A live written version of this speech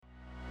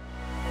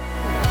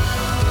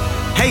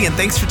Hey, and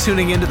thanks for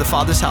tuning in to the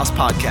Father's House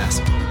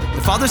podcast.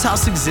 The Father's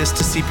House exists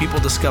to see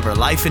people discover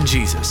life in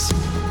Jesus.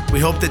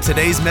 We hope that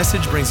today's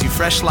message brings you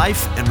fresh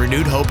life and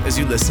renewed hope as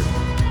you listen.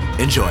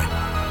 Enjoy.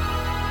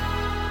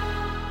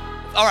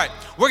 All right,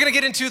 we're gonna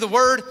get into the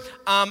Word.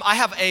 I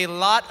have a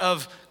lot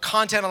of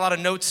content, a lot of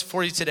notes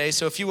for you today.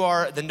 So if you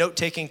are the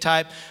note-taking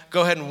type,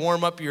 go ahead and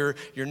warm up your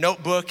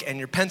notebook and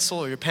your pencil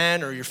or your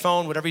pen or your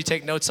phone, whatever you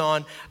take notes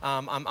on.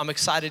 I'm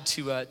excited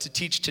to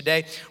teach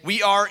today.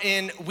 We are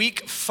in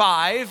week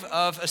 5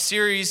 of a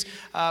series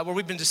where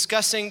we've been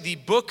discussing the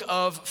book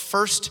of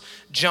 1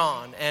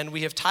 John. And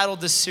we have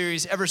titled this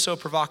series ever so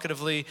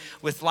provocatively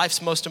with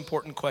life's most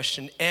important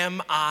question: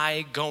 am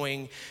I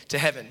going to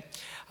heaven?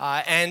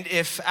 And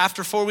if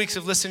after 4 weeks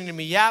of listening to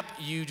me yap,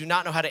 you do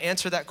not know how to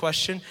answer that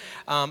question,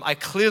 I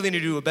clearly need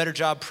to do a better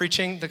job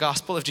preaching the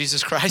gospel of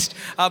Jesus Christ.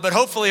 But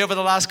hopefully over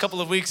the last couple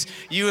of weeks,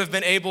 you have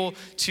been able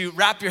to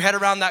wrap your head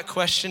around that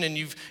question and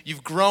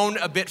you've grown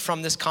a bit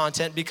from this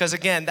content, because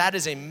again, that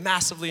is a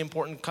massively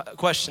important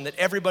question that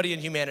everybody in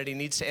humanity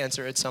needs to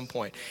answer at some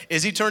point.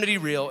 Is eternity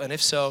real? And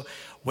if so,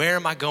 where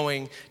am I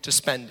going to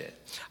spend it?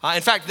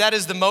 In fact, that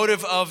is the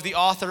motive of the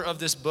author of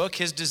this book.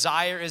 His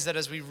desire is that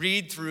as we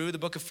read through the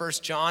book of 1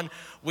 John,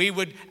 we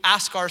would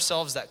ask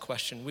ourselves that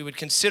question. We would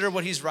consider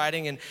what he's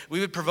writing, and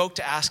we would provoke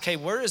to ask, hey,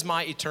 where is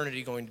my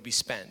eternity going to be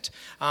spent?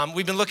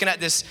 We've been looking at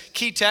this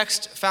key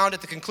text found at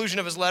the conclusion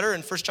of his letter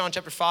in 1 John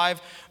chapter 5,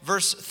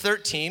 verse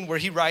 13, where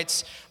he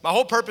writes, "My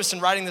whole purpose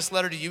in writing this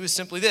letter to you is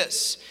simply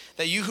this,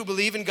 that you who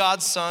believe in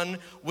God's Son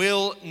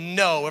will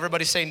know."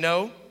 Everybody say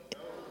no.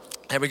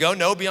 There we go.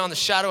 Know beyond the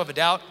shadow of a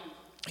doubt.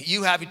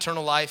 You have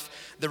eternal life,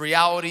 the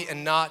reality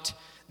and not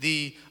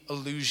the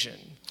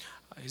illusion.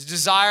 His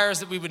desire is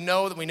that we would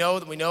know that we know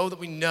that we know that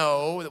we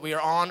know that we are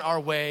on our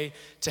way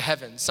to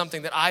heaven.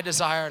 Something that I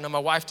desire, and my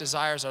wife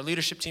desires, our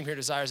leadership team here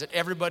desires, that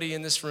everybody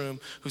in this room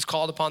who's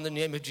called upon the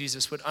name of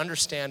Jesus would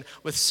understand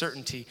with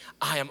certainty,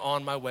 I am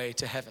on my way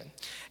to heaven.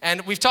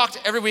 And we've talked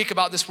every week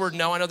about this word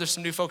know. I know there's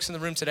some new folks in the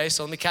room today,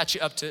 so let me catch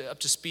you up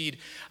to speed.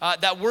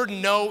 That word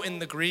know in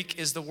the Greek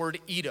is the word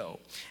eido,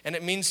 and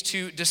it means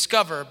to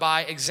discover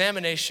by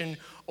examination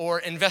or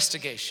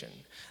investigation.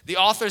 The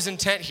author's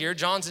intent here,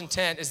 John's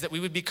intent, is that we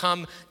would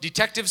become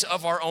detectives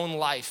of our own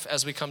life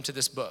as we come to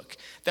this book.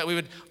 That we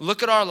would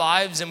look at our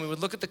lives and we would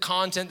look at the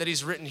content that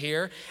he's written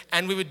here,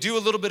 and we would do a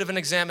little bit of an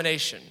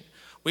examination.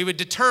 We would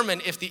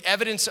determine if the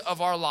evidence of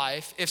our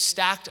life, if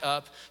stacked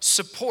up,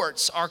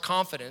 supports our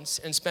confidence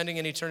in spending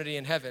an eternity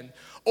in heaven,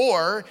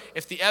 or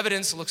if the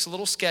evidence looks a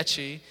little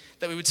sketchy,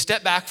 that we would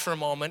step back for a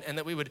moment and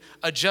that we would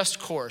adjust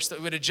course, that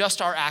we would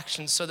adjust our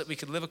actions so that we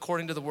could live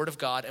according to the word of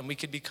God and we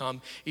could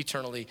become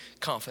eternally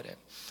confident.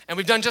 And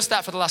we've done just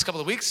that for the last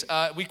couple of weeks.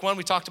 Week 1,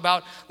 we talked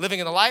about living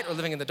in the light or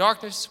living in the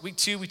darkness. Week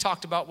 2, we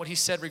talked about what he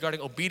said regarding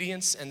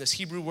obedience and this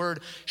Hebrew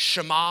word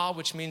shema,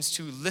 which means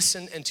to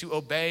listen and to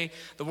obey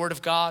the word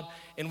of God.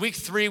 In week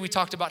 3, we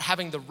talked about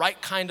having the right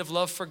kind of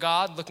love for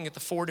God, looking at the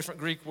 4 different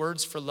Greek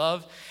words for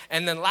love.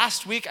 And then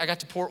last week, I got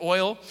to pour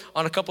oil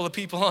on a couple of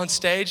people on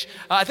stage.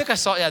 I think I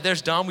saw,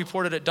 there's Dom. We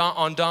poured it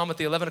on Dom at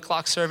the 11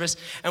 o'clock service.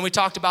 And we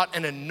talked about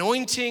an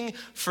anointing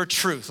for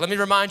truth. Let me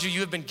remind you,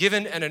 you have been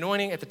given an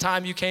anointing at the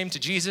time you came to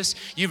Jesus.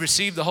 You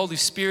received the Holy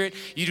Spirit.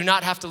 You do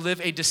not have to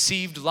live a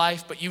deceived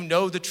life, but you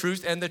know the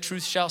truth, and the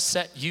truth shall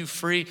set you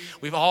free.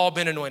 We've all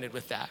been anointed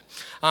with that.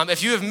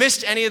 If you have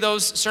missed any of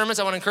those sermons,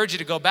 I want to encourage you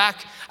to go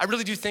back. I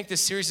really do think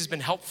this series has been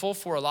helpful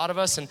for a lot of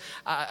us, and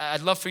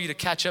I'd love for you to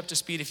catch up to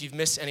speed if you've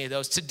missed any of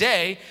those.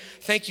 Today,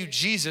 thank you,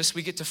 Jesus,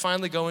 we get to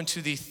finally go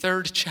into the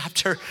 3rd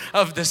chapter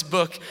of this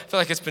book. I feel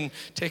like it's been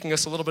taking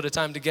us a little bit of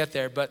time to get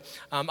there, but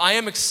I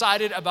am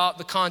excited about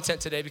the content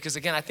today because,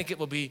 again, I think it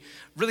will be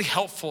really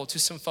helpful to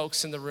some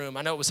folks in the room.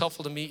 I know it was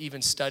helpful to me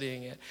even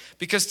studying it,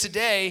 because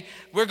today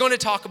we're going to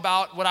talk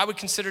about what I would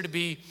consider to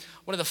be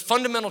one of the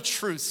fundamental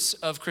truths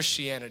of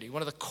Christianity,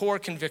 one of the core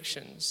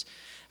convictions.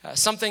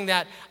 Something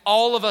that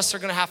all of us are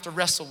going to have to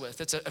wrestle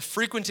with. It's a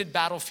frequented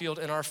battlefield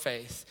in our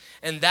faith,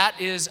 and that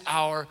is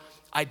our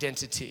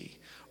identity.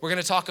 We're going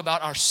to talk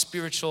about our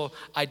spiritual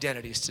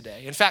identities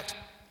today. In fact,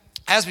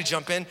 as we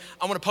jump in,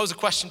 I want to pose a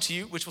question to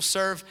you, which will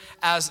serve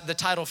as the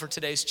title for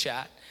today's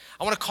chat.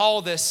 I want to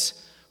call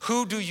this,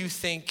 Who Do You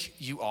Think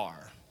You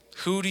Are?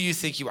 Who do you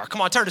think you are?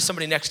 Come on, turn to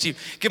somebody next to you.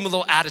 Give them a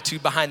little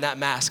attitude behind that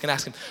mask and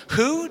ask them,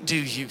 who do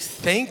you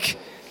think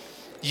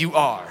you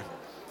are?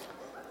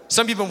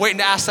 Some of you have been waiting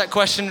to ask that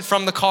question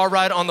from the car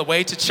ride on the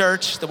way to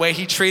church, the way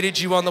he treated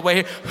you on the way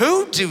here.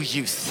 Who do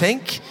you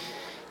think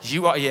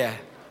you are? Yeah,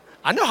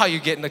 I know how you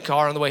get in the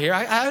car on the way here.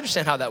 I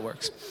understand how that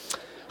works.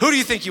 Who do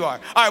you think you are?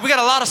 All right, we got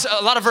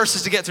a lot of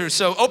verses to get through.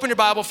 So open your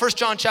Bible, 1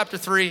 John chapter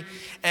 3,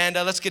 and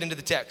let's get into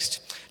the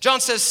text. John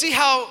says, "See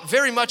how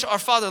very much our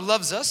Father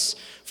loves us,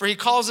 for he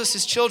calls us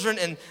his children,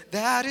 and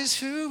that is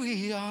who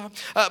we are.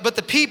 But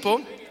the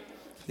people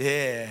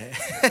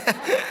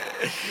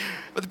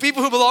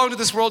who belong to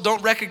this world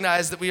don't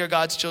recognize that we are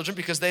God's children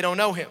because they don't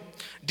know him.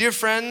 Dear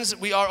friends,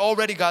 we are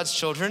already God's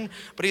children,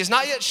 but he has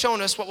not yet shown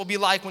us what we'll be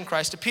like when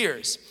Christ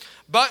appears.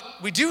 But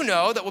we do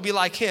know that we'll be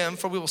like him,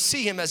 for we will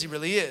see him as he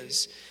really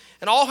is.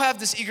 And all who have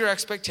this eager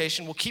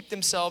expectation will keep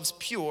themselves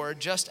pure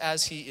just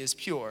as he is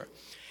pure.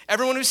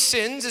 Everyone who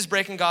sins is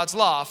breaking God's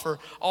law, for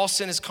all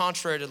sin is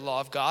contrary to the law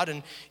of God,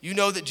 and you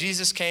know that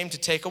Jesus came to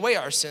take away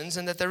our sins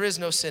and that there is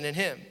no sin in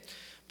him.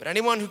 But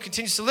anyone who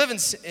continues to live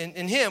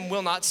in him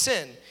will not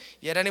sin.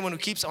 Yet anyone who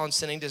keeps on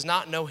sinning does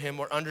not know him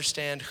or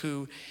understand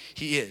who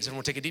he is.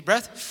 Everyone take a deep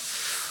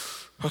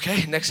breath.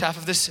 Okay, next half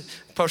of this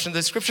portion of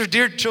the scripture.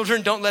 Dear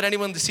children, don't let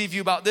anyone deceive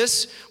you about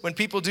this. When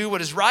people do what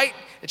is right,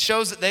 it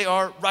shows that they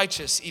are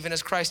righteous, even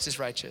as Christ is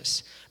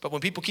righteous. But when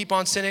people keep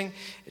on sinning,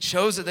 it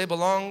shows that they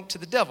belong to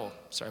the devil.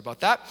 Sorry about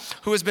that.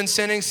 Who has been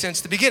sinning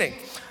since the beginning.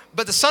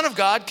 But the Son of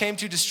God came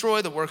to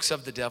destroy the works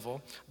of the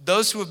devil.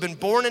 Those who have been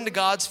born into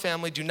God's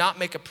family do not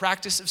make a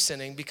practice of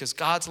sinning because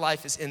God's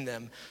life is in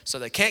them. So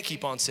they can't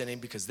keep on sinning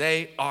because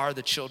they are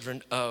the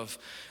children of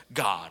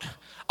God.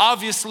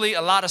 Obviously,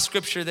 a lot of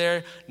scripture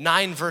there,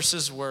 9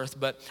 verses worth,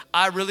 but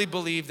I really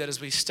believe that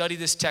as we study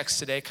this text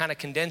today, kind of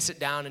condense it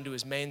down into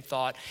his main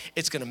thought,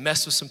 it's going to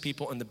mess with some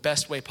people in the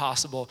best way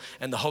possible,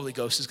 and the Holy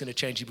Ghost is going to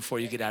change you before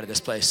you get out of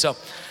this place. So,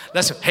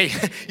 listen, hey,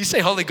 you say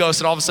Holy Ghost,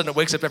 and all of a sudden it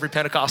wakes up every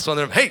Pentecostal in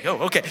the room. Hey,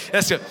 oh, okay,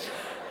 that's good.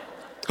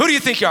 Who do you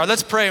think you are?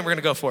 Let's pray and we're going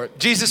to go for it.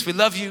 Jesus, we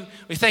love you.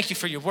 We thank you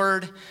for your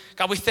word.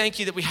 God, we thank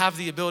you that we have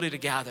the ability to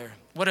gather.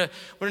 What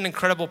an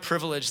incredible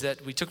privilege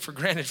that we took for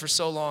granted for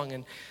so long.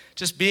 And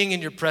just being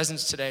in your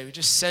presence today, we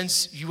just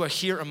sense you are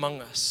here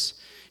among us.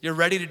 You're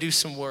ready to do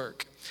some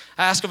work.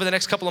 I ask over the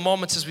next couple of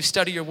moments as we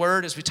study your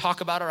word, as we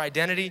talk about our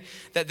identity,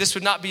 that this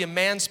would not be a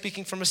man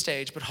speaking from a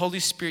stage, but Holy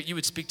Spirit, you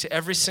would speak to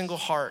every single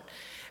heart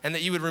and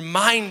that you would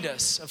remind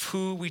us of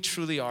who we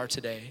truly are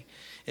today.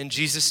 In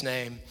Jesus'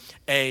 name,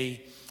 amen.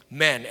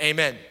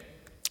 Amen.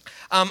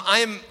 I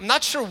am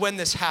not sure when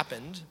this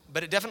happened,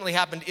 but it definitely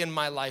happened in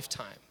my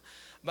lifetime.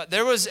 But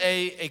there was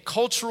a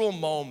cultural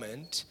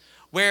moment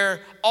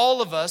where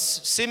all of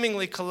us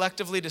seemingly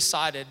collectively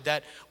decided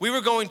that we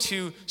were going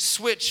to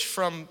switch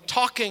from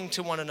talking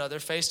to one another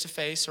face to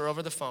face or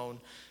over the phone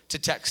to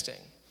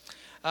texting.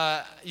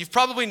 You've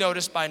probably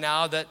noticed by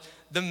now that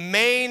the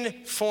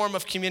main form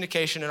of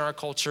communication in our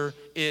culture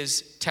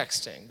is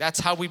texting. That's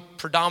how we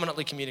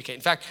predominantly communicate.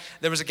 In fact,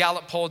 there was a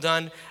Gallup poll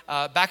done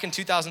back in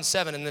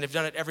 2007, and then they've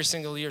done it every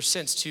single year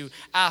since to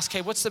ask,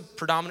 hey, what's the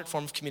predominant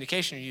form of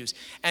communication you use?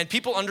 And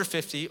people under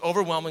 50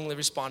 overwhelmingly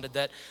responded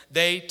that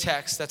they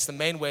text. That's the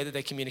main way that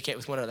they communicate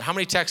with one another. How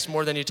many text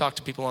more than you talk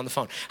to people on the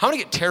phone? How many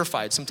get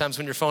terrified sometimes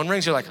when your phone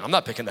rings? You're like, I'm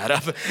not picking that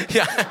up.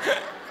 Yeah.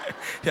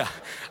 Yeah,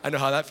 I know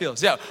how that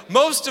feels. Yeah,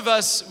 most of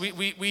us,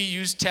 we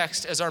use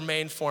text as our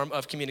main form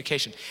of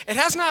communication. It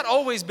has not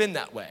always been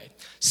that way.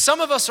 Some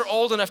of us are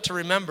old enough to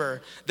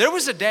remember there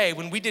was a day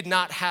when we did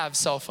not have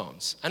cell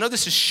phones. I know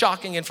this is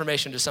shocking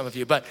information to some of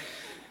you, but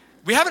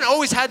we haven't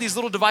always had these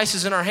little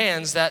devices in our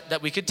hands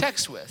that we could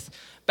text with.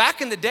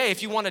 Back in the day,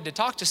 if you wanted to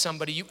talk to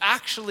somebody, you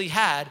actually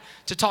had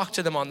to talk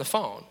to them on the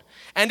phone.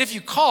 And if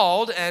you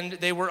called and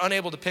they were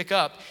unable to pick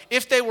up,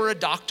 if they were a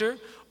doctor,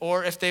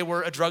 or if they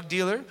were a drug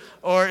dealer,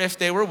 or if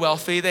they were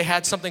wealthy, they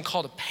had something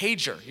called a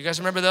pager. You guys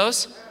remember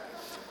those?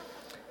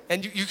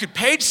 And you could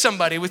page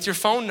somebody with your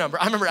phone number.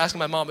 I remember asking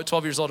my mom at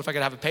 12 years old if I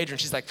could have a pager,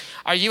 and she's like,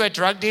 are you a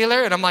drug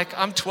dealer? And I'm like,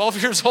 I'm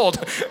 12 years old.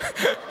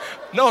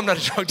 No, I'm not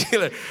a drug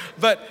dealer.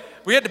 But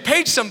we had to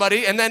page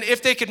somebody, and then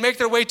if they could make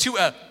their way to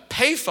a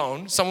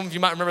payphone, some of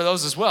you might remember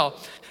those as well,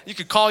 you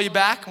could call you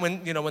back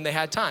when they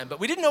had time. But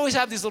we didn't always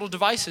have these little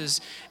devices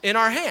in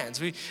our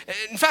hands.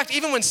 In fact,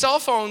 even when cell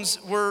phones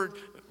were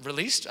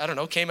released,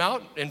 came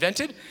out,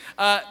 invented,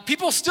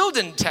 people still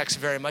didn't text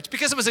very much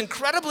because it was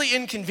incredibly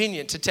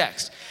inconvenient to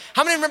text.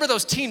 How many remember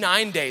those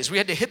T9 days? We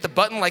had to hit the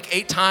button like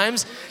 8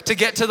 times to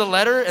get to the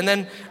letter and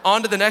then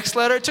on to the next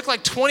letter. It took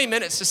like 20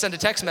 minutes to send a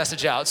text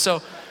message out.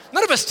 So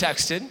none of us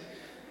texted.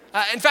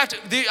 In fact,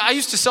 I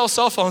used to sell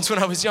cell phones when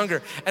I was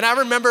younger. And I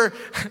remember,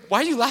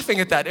 why are you laughing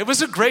at that? It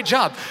was a great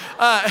job.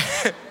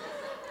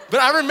 But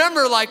I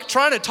remember like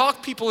trying to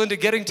talk people into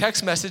getting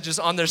text messages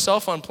on their cell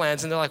phone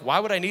plans, and they're like, why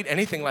would I need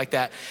anything like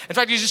that? In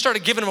fact, you just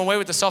started giving them away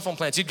with the cell phone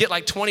plans. You'd get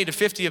like 20 to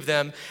 50 of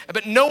them,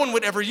 but no one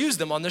would ever use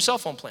them on their cell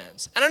phone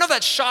plans. And I know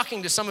that's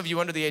shocking to some of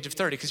you under the age of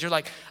 30, because you're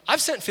like, I've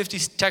sent 50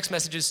 text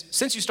messages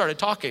since you started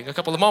talking a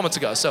couple of moments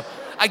ago, so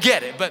I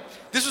get it, but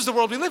this was the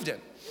world we lived in.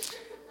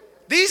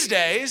 These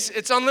days,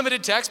 it's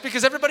unlimited text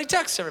because everybody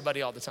texts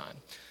everybody all the time.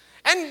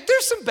 And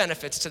there's some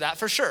benefits to that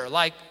for sure.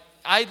 Like,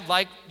 I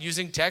like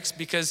using text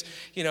because,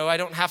 I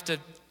don't have to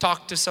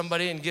talk to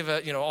somebody and give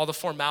all the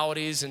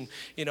formalities and,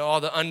 all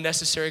the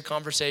unnecessary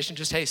conversation.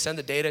 Just, hey, send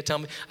the data, tell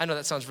me. I know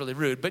that sounds really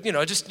rude, but, you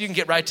can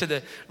get right to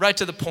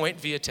the point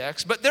via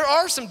text. But there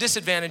are some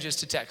disadvantages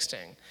to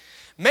texting.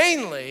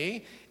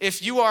 Mainly,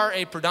 if you are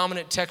a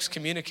predominant text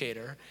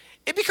communicator,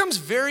 it becomes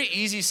very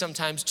easy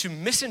sometimes to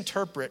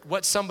misinterpret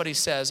what somebody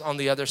says on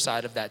the other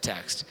side of that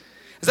text.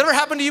 Has that ever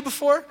happened to you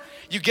before?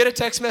 You get a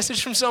text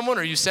message from someone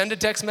or you send a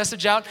text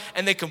message out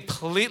and they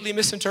completely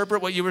misinterpret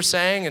what you were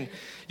saying, and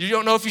you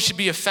don't know if you should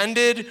be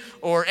offended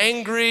or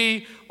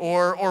angry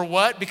or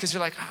what, because you're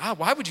like,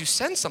 why would you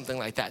send something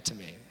like that to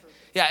me?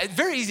 Yeah, it's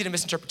very easy to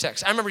misinterpret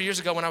text. I remember years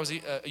ago when I was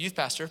a youth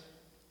pastor,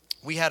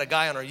 we had a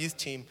guy on our youth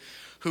team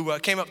who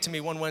came up to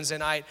me one Wednesday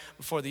night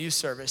before the youth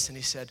service, and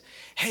he said,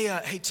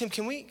 hey Tim,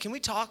 can we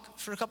talk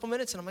for a couple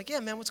minutes? And I'm like, yeah,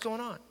 man, what's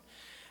going on?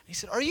 And he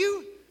said, are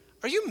you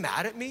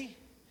mad at me?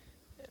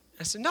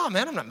 I said, no,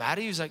 man, I'm not mad at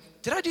you. He was like,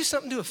 did I do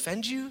something to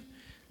offend you?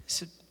 I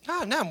said,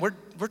 no,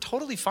 we're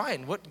totally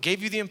fine. What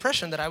gave you the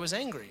impression that I was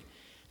angry?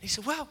 And he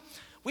said, well,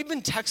 we've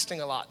been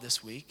texting a lot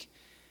this week,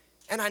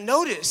 and I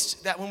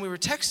noticed that when we were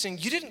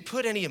texting, you didn't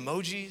put any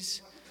emojis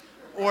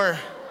or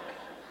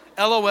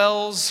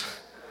LOLs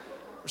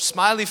or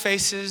smiley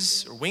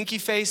faces or winky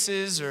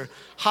faces or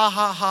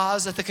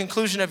ha-ha-has at the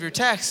conclusion of your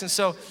text. And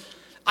so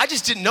I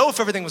just didn't know if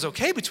everything was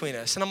okay between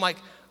us. And I'm like,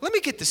 let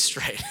me get this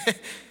straight.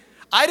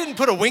 I didn't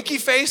put a winky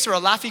face or a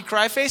laughy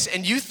cry face,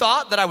 and you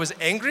thought that I was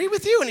angry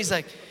with you? And he's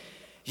like,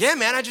 yeah,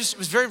 man, I just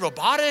was very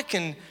robotic,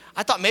 and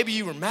I thought maybe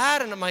you were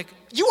mad. And I'm like,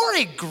 you are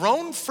a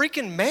grown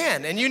freaking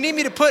man, and you need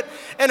me to put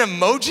an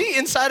emoji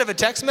inside of a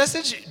text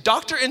message?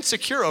 Dr.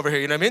 Insecure over here,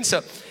 you know what I mean?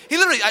 So he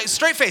literally,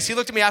 straight face, he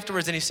looked at me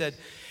afterwards and he said,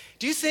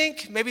 do you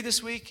think maybe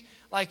this week,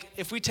 like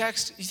if we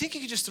text, you think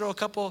you could just throw a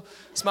couple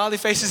smiley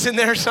faces in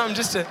there or something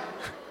just to,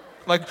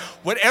 like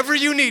whatever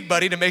you need,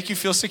 buddy, to make you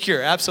feel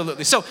secure,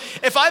 absolutely. So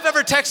if I've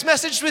ever text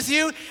messaged with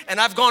you and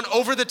I've gone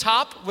over the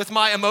top with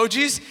my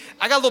emojis,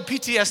 I got a little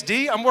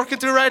PTSD I'm working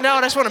through right now,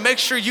 and I just want to make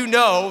sure you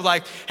know,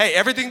 like, hey,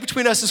 everything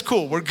between us is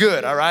cool, we're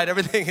good, all right,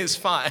 everything is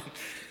fine.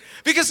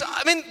 Because,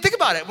 I mean, think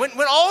about it, when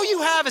all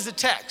you have is a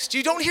text,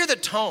 you don't hear the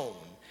tone,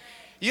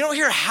 you don't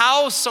hear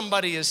how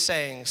somebody is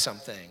saying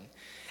something.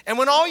 And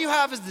when all you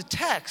have is the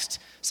text,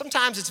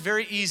 sometimes it's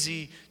very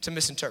easy to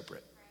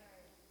misinterpret.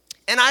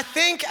 And I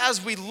think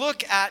as we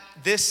look at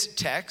this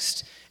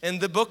text in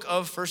the book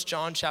of 1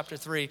 John chapter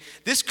 3,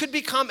 this could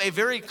become a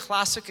very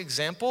classic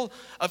example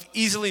of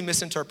easily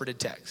misinterpreted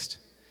text.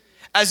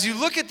 As you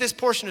look at this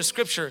portion of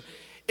scripture,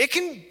 it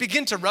can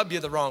begin to rub you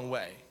the wrong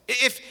way.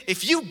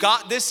 If you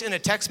got this in a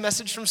text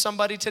message from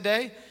somebody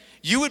today,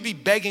 you would be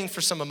begging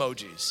for some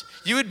emojis.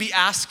 You would be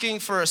asking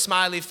for a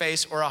smiley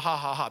face or a ha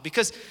ha ha,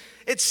 because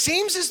it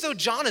seems as though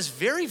John is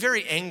very,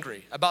 very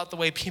angry about the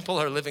way people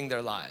are living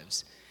their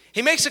lives.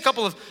 He makes a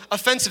couple of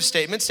offensive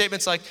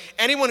statements like,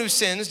 anyone who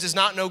sins does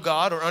not know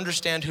God or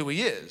understand who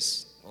he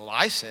is. Well,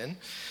 I sin.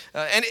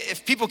 And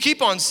if people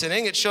keep on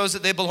sinning, it shows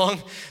that they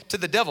belong to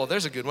the devil.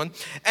 There's a good one.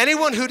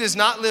 Anyone who does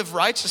not live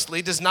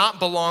righteously does not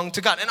belong to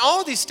God. And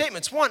all of these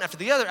statements, one after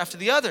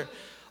the other,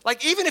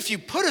 like even if you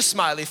put a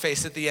smiley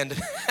face at the end of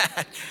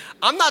that,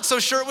 I'm not so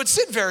sure it would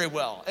sit very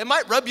well. It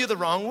might rub you the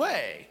wrong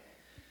way.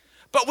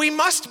 But we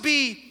must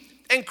be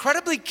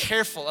incredibly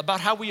careful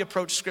about how we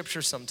approach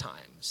scripture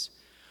sometimes.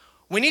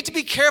 We need to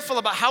be careful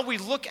about how we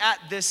look at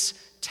this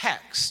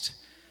text,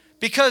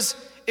 because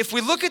if we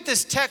look at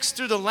this text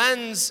through the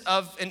lens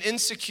of an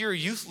insecure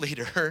youth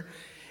leader,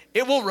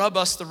 it will rub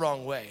us the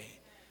wrong way.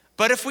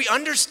 But if we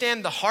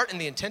understand the heart and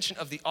the intention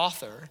of the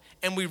author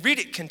and we read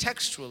it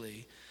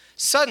contextually,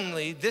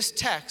 suddenly this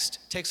text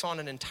takes on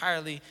an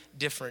entirely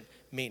different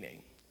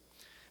meaning.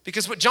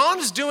 Because what John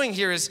is doing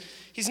here is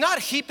he's not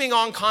heaping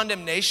on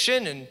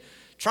condemnation and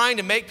trying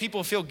to make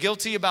people feel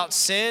guilty about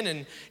sin,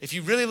 and if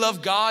you really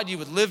love God, you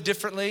would live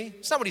differently.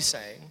 It's not what he's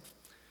saying.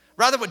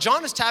 Rather, what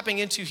John is tapping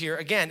into here,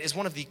 again, is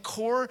one of the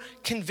core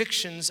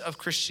convictions of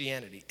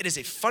Christianity. It is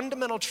a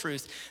fundamental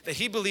truth that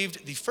he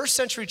believed the first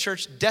century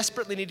church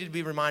desperately needed to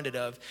be reminded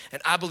of,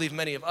 and I believe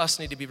many of us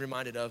need to be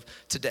reminded of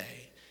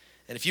today.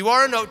 And if you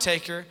are a note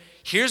taker,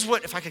 here's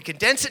what, if I could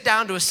condense it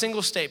down to a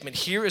single statement,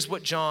 here is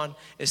what John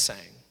is saying.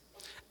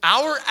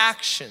 Our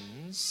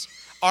actions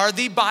are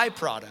the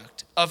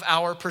byproduct of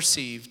our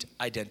perceived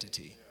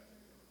identity.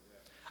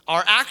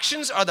 Our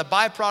actions are the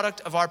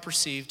byproduct of our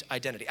perceived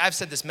identity. I've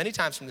said this many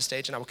times from the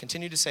stage, and I will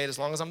continue to say it as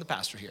long as I'm the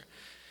pastor here.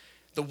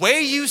 The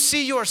way you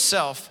see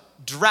yourself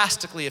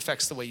drastically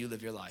affects the way you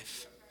live your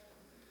life.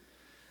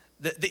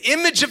 The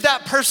image of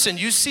that person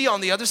you see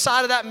on the other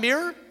side of that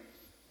mirror,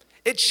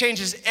 it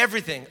changes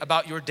everything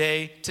about your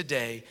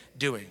day-to-day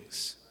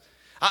doings.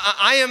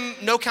 I am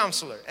no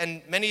counselor,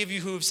 and many of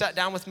you who have sat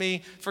down with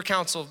me for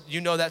counsel,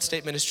 you know that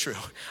statement is true.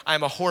 I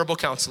am a horrible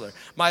counselor.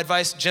 My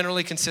advice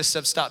generally consists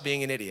of stop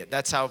being an idiot.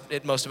 That's how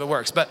most of it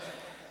works. But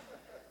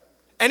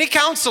any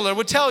counselor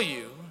would tell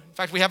you, in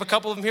fact, we have a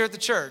couple of them here at the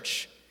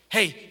church,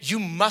 hey, you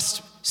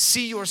must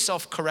see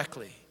yourself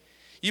correctly.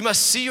 You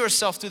must see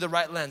yourself through the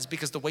right lens,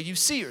 because the way you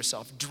see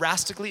yourself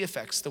drastically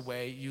affects the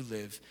way you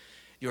live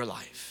your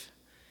life.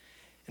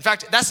 In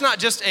fact, that's not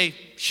just a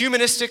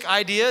humanistic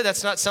idea.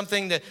 That's not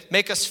something to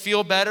make us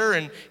feel better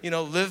and,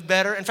 live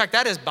better. In fact,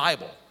 that is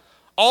Bible.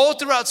 All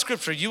throughout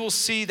Scripture, you will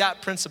see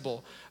that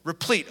principle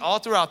replete all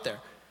throughout there.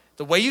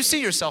 The way you see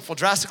yourself will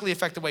drastically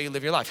affect the way you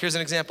live your life. Here's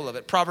an example of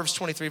it. Proverbs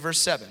 23, verse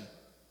 7.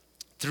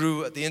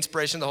 Through the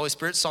inspiration of the Holy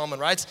Spirit, Solomon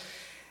writes,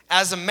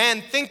 as a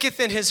man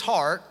thinketh in his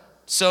heart,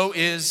 so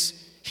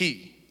is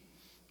he.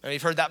 And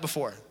you've heard that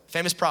before.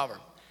 Famous proverb.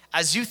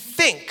 As you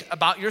think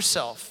about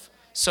yourself,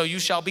 so you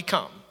shall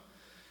become.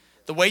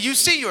 The way you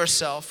see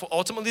yourself will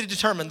ultimately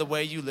determine the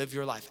way you live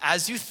your life.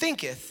 As you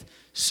thinketh,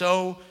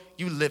 so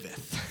you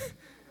liveth.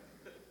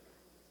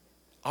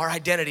 Our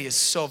identity is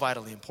so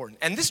vitally important.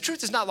 And this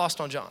truth is not lost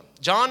on John.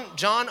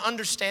 John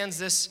understands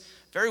this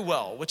very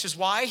well, which is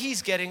why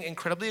he's getting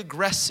incredibly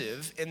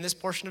aggressive in this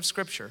portion of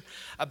Scripture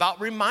about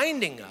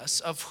reminding us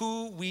of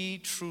who we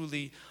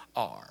truly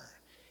are.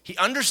 He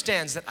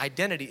understands that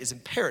identity is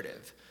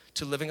imperative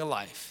to living a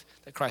life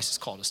that Christ has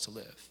called us to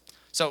live.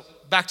 So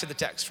back to the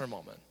text for a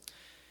moment.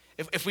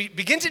 If we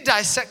begin to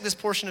dissect this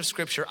portion of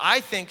Scripture, I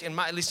think,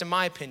 at least in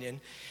my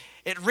opinion,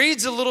 it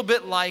reads a little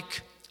bit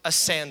like a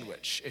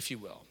sandwich, if you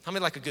will. How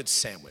many like a good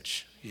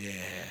sandwich? Yeah.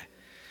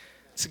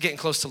 It's getting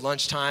close to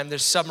lunchtime.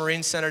 There's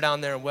Submarine Center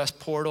down there in West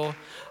Portal.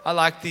 I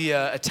like the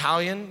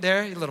Italian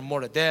there. A little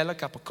mortadella,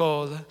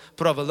 capicola,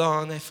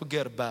 provolone.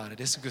 Forget about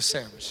it. It's a good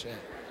sandwich. Yeah.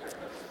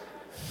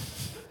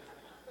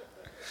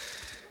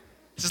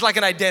 This is like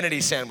an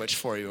identity sandwich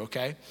for you,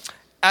 okay?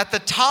 At the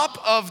top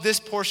of this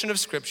portion of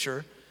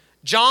Scripture,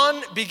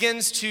 John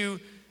begins to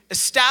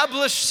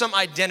establish some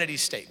identity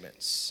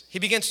statements. He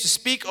begins to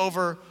speak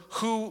over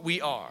who we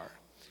are.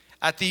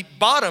 At the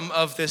bottom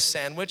of this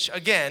sandwich,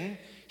 again,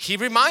 he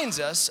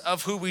reminds us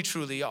of who we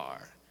truly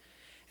are.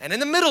 And in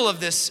the middle of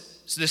this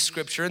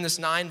scripture, in this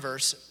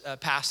 9-verse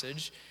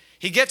passage,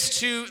 he gets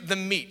to the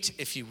meat,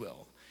 if you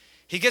will.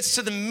 He gets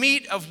to the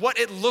meat of what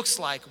it looks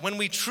like when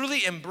we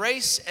truly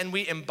embrace and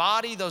we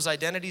embody those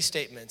identity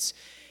statements.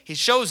 He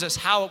shows us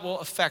how it will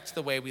affect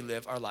the way we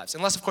live our lives.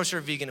 Unless, of course,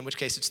 you're a vegan, in which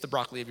case it's the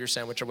broccoli of your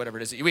sandwich or whatever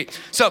it is that you eat.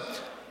 So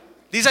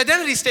these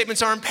identity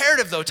statements are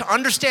imperative, though, to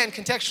understand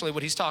contextually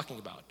what he's talking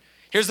about.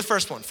 Here's the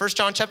first one, 1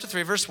 John chapter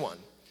 3, verse 1.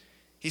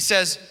 He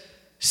says,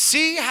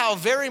 "See how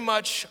very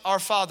much our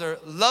Father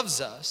loves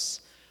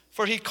us,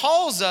 for he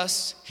calls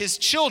us his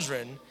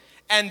children,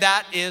 and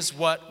that is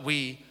what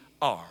we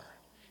are."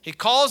 He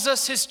calls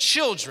us his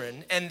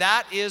children, and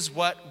that is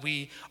what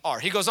we are.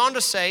 He goes on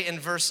to say in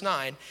verse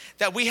 9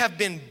 that we have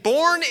been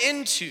born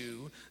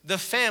into the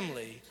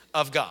family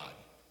of God.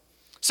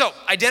 So,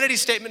 identity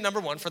statement number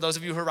 1, for those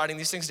of you who are writing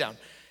these things down.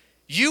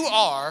 You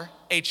are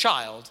a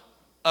child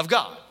of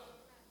God.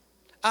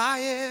 I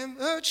am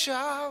a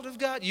child of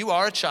God. You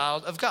are a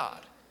child of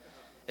God.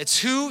 It's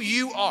who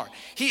you are.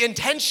 He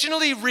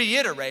intentionally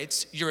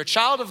reiterates, you're a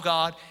child of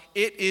God.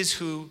 It is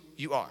who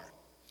you are.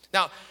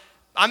 Now,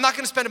 I'm not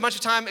going to spend a bunch of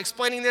time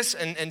explaining this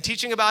and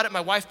teaching about it. My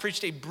wife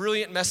preached a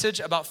brilliant message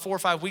about 4 or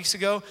 5 weeks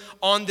ago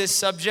on this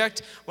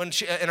subject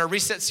in our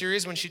Reset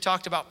series when she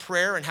talked about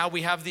prayer and how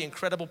we have the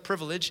incredible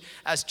privilege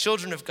as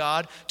children of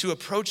God to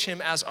approach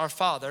him as our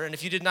Father. And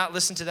if you did not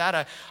listen to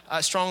that,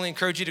 I strongly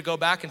encourage you to go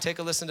back and take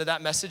a listen to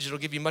that message. It'll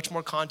give you much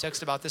more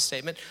context about this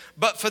statement.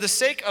 But for the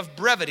sake of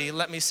brevity,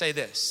 let me say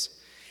this.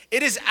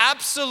 It is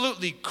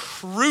absolutely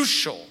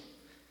crucial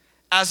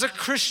as a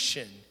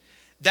Christian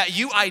that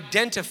you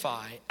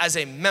identify as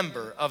a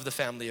member of the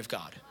family of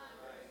God.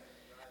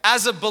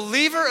 As a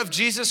believer of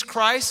Jesus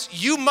Christ,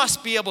 you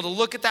must be able to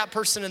look at that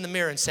person in the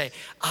mirror and say,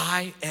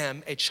 I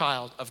am a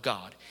child of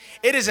God.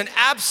 It is an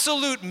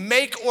absolute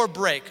make or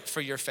break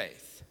for your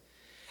faith.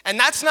 And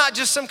that's not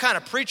just some kind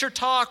of preacher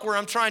talk where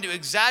I'm trying to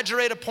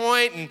exaggerate a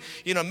point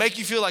and make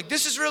you feel like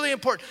this is really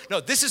important. No,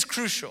 this is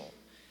crucial.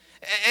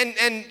 And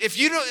if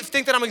you don't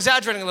think that I'm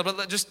exaggerating a little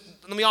bit, just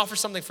let me offer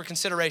something for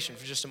consideration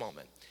for just a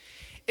moment.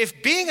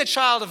 If being a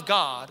child of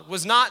God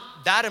was not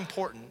that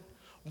important,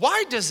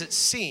 why does it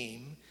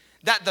seem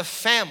that the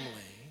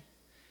family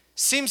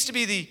seems to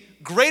be the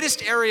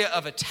greatest area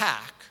of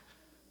attack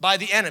by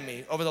the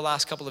enemy over the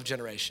last couple of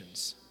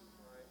generations?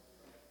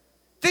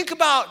 Think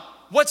about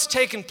what's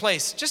taken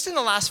place just in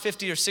the last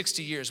 50 or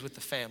 60 years with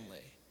the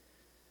family.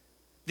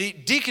 The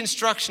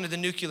deconstruction of the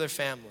nuclear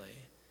family,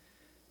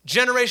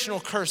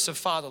 generational curse of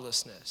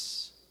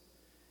fatherlessness.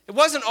 It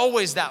wasn't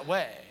always that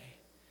way.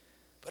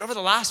 But over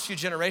the last few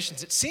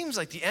generations, it seems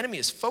like the enemy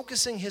is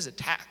focusing his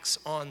attacks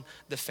on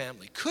the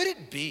family. Could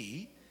it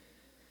be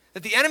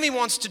that the enemy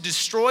wants to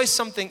destroy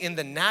something in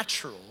the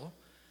natural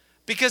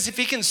because if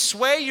he can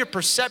sway your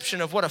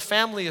perception of what a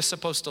family is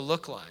supposed to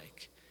look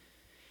like,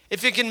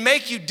 if it can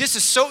make you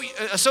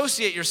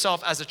disassociate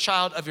yourself as a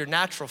child of your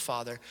natural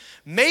father,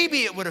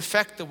 maybe it would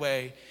affect the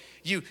way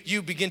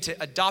you begin to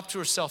adopt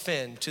yourself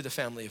into the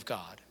family of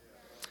God.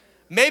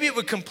 Maybe it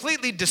would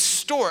completely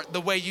distort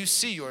the way you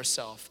see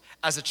yourself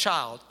as a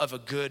child of a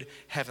good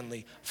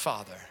heavenly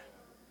Father.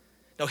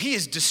 No, he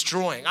is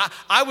destroying.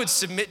 I would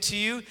submit to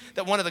you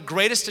that one of the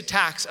greatest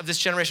attacks of this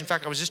generation, in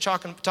fact, I was just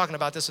talking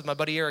about this with my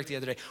buddy Eric the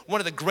other day. One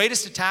of the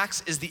greatest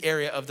attacks is the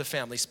area of the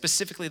family,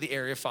 specifically the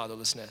area of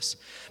fatherlessness.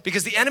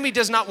 Because the enemy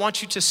does not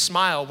want you to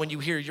smile when you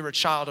hear you're a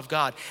child of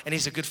God and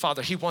he's a good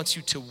father. He wants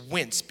you to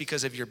wince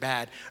because of your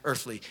bad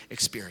earthly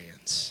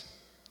experience.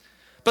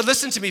 But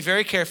listen to me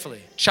very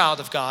carefully, child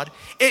of God.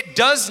 It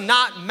does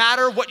not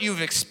matter what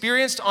you've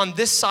experienced on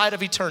this side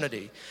of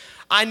eternity.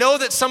 I know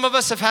that some of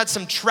us have had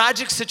some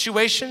tragic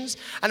situations.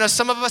 I know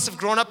some of us have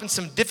grown up in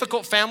some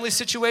difficult family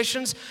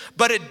situations,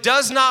 but it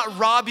does not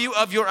rob you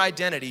of your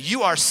identity.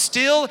 You are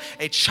still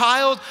a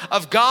child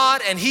of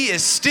God, and he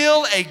is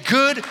still a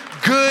good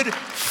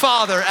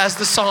father, as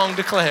the song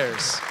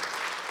declares.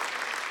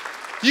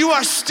 You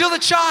are still a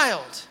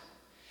child.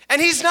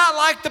 And he's not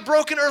like the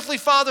broken earthly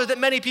father that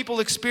many people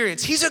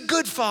experience. He's a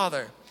good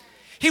father.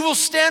 He will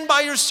stand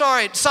by your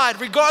side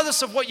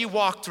regardless of what you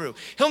walk through.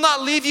 He'll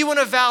not leave you in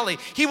a valley.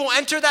 He will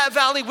enter that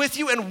valley with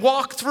you and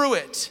walk through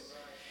it.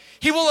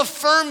 He will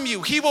affirm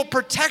you. He will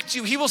protect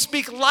you. He will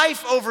speak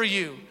life over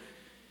you.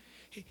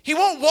 He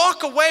won't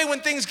walk away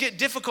when things get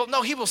difficult.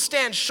 No, he will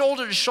stand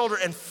shoulder to shoulder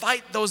and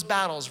fight those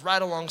battles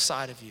right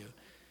alongside of you.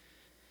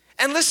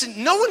 And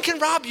listen, no one can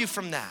rob you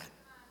from that.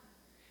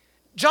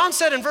 John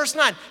said in verse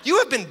 9, you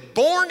have been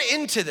born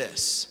into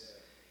this.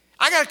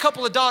 I got a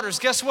couple of daughters.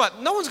 Guess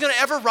what? No one's going to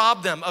ever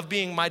rob them of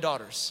being my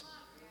daughters.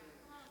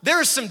 There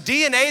is some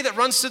DNA that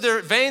runs through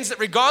their veins that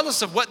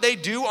regardless of what they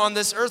do on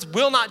this earth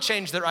will not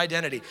change their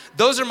identity.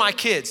 Those are my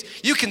kids.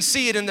 You can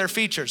see it in their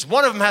features.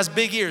 One of them has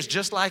big ears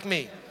just like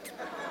me.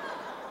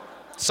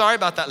 Sorry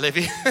about that,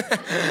 Livy.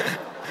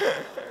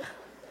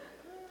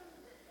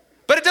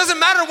 But it doesn't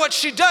matter what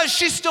she does,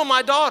 she's still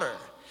my daughter.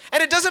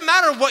 And it doesn't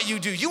matter what you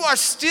do. You are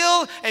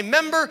still a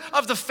member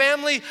of the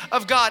family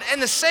of God. And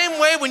the same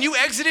way when you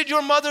exited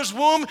your mother's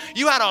womb,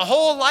 you had a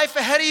whole life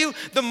ahead of you.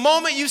 The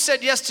moment you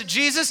said yes to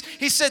Jesus,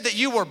 he said that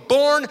you were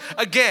born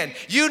again.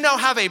 You now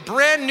have a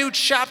brand new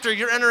chapter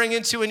you're entering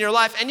into in your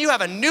life, and you have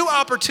a new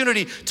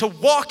opportunity to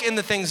walk in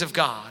the things of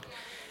God.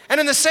 And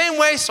in the same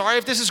way, sorry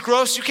if this is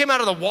gross, you came out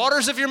of the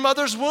waters of your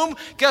mother's womb.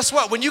 Guess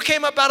what? When you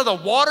came up out of the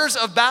waters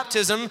of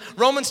baptism,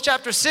 Romans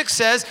chapter 6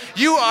 says,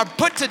 you are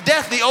put to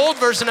death the old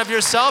version of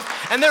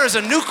yourself, and there is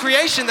a new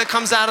creation that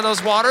comes out of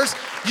those waters.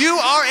 You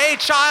are a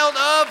child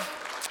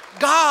of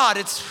God.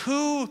 It's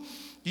who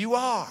you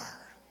are.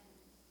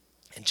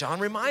 And John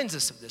reminds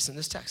us of this in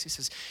this text. He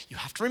says, you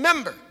have to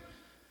remember.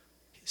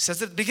 He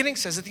says at the beginning,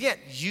 says at the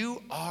end,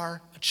 you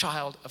are a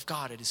child of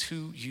God. It is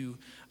who you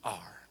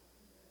are.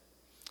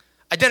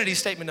 Identity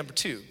statement number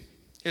 2.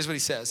 Here's what he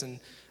says in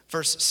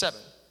verse 7.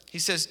 He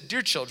says,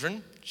 dear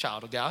children,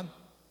 child of God.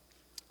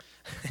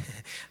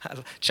 I'm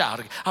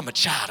a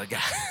child of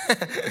God.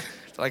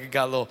 Like I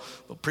got a little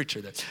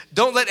preacher there.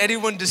 Don't let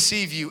anyone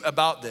deceive you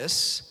about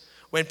this.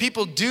 When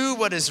people do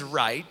what is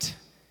right,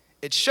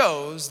 it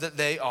shows that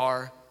they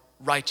are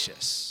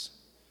righteous.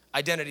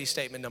 Identity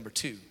statement number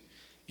 2.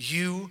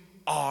 You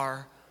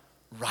are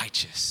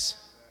righteous.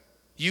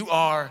 You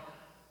are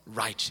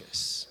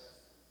righteous.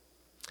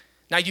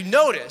 Now you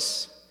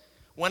notice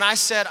when I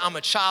said I'm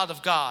a child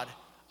of God,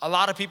 a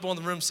lot of people in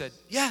the room said,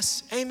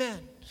 yes, amen.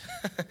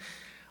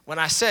 When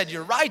I said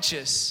you're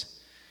righteous,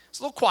 it's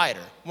a little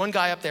quieter. One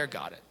guy up there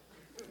got it.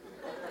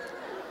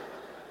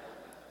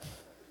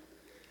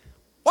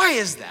 Why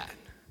is that?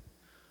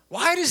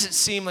 Why does it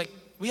seem like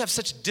we have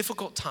such a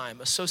difficult time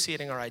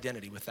associating our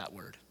identity with that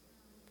word?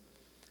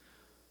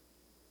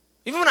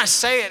 Even when I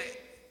say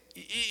it,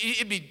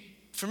 it'd be,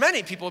 for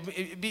many people,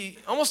 it'd be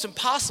almost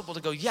impossible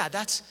to go, yeah,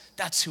 that's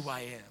who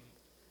I am.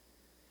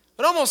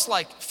 But almost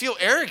like feel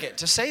arrogant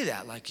to say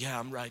that, like, yeah,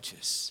 I'm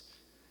righteous.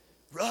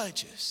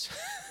 Righteous.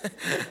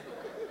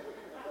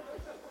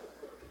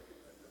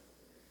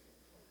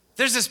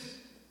 There's this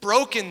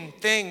broken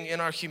thing in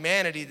our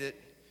humanity that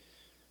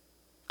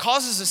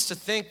causes us to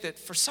think that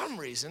for some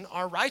reason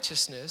our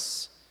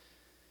righteousness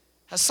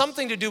has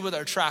something to do with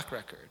our track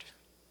record.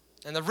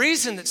 And the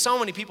reason that so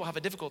many people have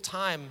a difficult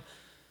time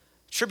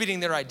attributing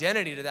their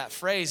identity to that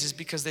phrase is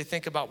because they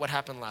think about what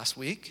happened last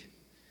week.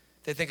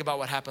 They think about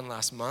what happened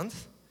last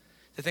month.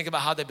 They think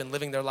about how they've been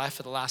living their life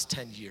for the last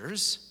 10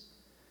 years.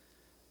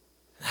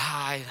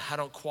 I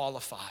don't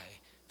qualify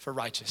for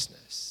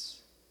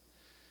righteousness.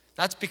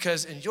 That's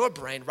because in your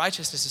brain,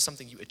 righteousness is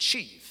something you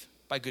achieve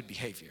by good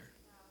behavior.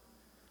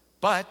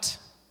 But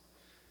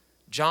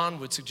John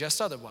would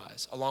suggest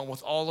otherwise, along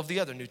with all of the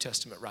other New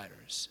Testament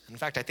writers. In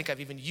fact, I think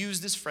I've even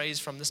used this phrase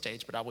from the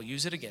stage, but I will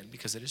use it again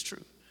because it is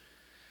true.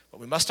 But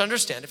we must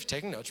understand, if you're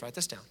taking notes, write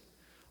this down.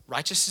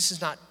 Righteousness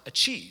is not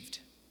achieved,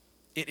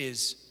 it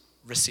is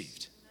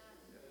received.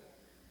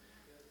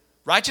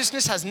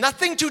 Righteousness has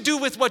nothing to do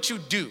with what you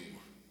do.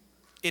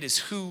 It is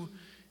who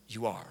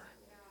you are.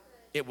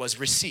 It was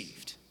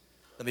received.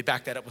 Let me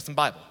back that up with the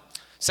Bible.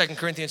 2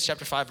 Corinthians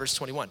chapter 5, verse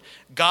 21.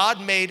 God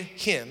made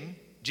him,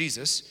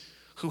 Jesus,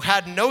 who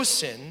had no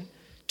sin,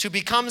 to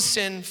become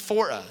sin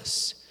for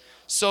us,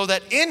 so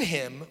that in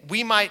him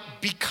we might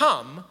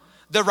become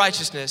the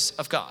righteousness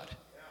of God.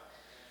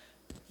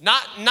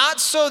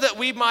 Not so that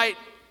we might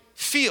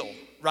feel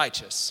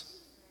righteous.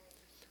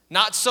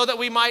 Not so that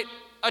we might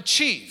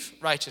achieve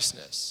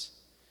righteousness.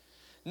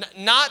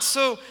 Not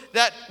so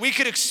that we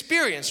could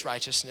experience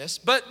righteousness,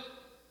 but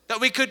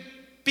that we could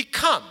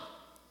become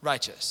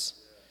righteous.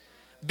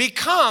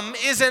 Become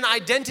is an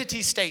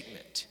identity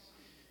statement.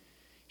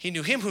 He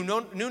knew him who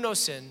knew no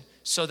sin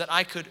so that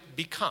I could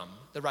become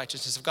the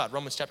righteousness of God.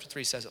 Romans chapter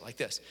 3 says it like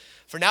this.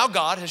 For now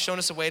God has shown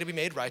us a way to be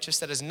made righteous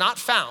that is not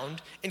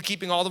found in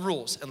keeping all the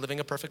rules and living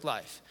a perfect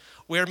life.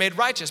 We are made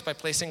righteous by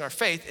placing our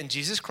faith in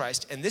Jesus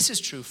Christ, and this is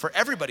true for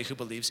everybody who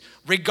believes,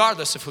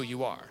 regardless of who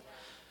you are.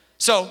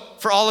 So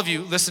for all of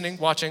you listening,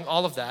 watching,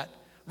 all of that,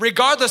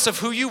 regardless of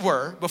who you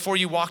were before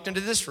you walked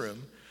into this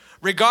room,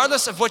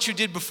 regardless of what you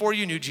did before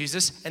you knew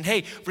Jesus, and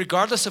hey,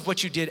 regardless of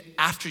what you did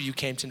after you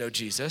came to know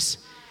Jesus,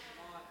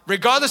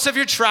 regardless of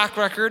your track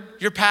record,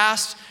 your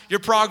past, your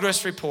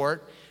progress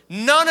report,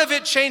 none of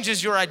it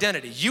changes your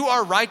identity. You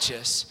are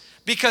righteous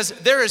because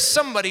there is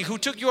somebody who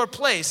took your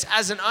place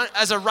as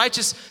a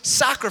righteous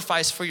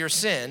sacrifice for your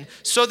sin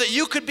so that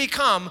you could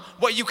become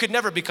what you could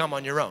never become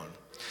on your own.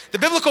 The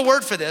biblical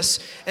word for this,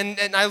 and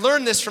I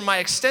learned this from my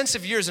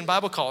extensive years in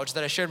Bible college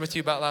that I shared with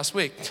you about last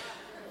week,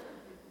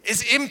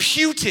 is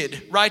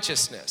imputed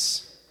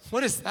righteousness.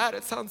 What is that?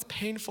 It sounds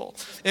painful.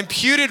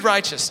 Imputed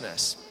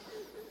righteousness.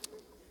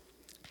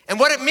 And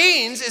what it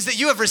means is that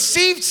you have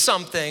received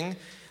something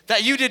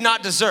that you did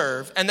not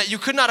deserve and that you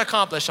could not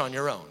accomplish on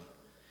your own.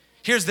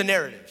 Here's the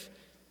narrative.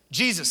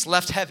 Jesus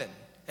left heaven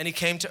and he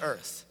came to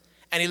earth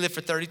and he lived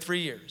for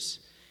 33 years.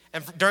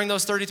 And during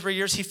those 33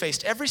 years, he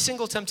faced every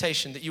single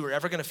temptation that you were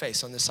ever going to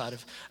face on this side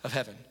of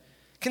heaven.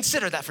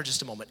 Consider that for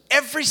just a moment.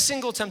 Every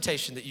single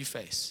temptation that you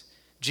face,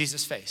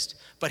 Jesus faced.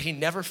 But he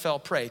never fell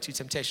prey to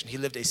temptation. He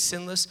lived a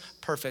sinless,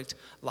 perfect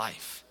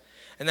life.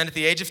 And then at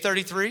the age of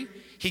 33,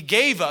 he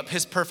gave up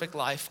his perfect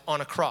life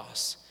on a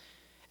cross.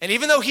 And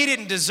even though he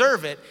didn't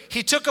deserve it,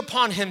 he took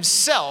upon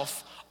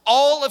himself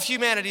all of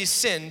humanity's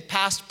sin,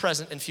 past,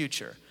 present, and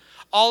future.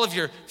 All of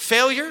your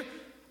failure,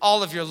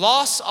 all of your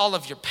loss, all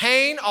of your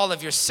pain, all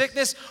of your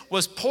sickness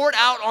was poured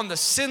out on the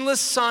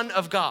sinless Son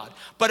of God.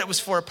 But it was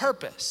for a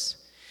purpose.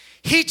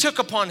 He took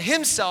upon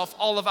himself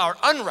all of our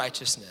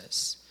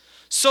unrighteousness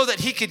so that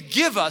he could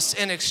give us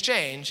in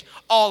exchange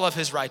all of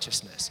his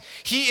righteousness.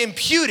 He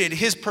imputed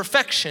his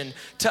perfection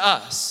to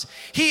us.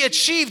 He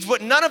achieved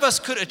what none of us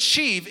could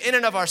achieve in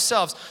and of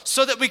ourselves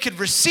so that we could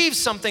receive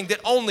something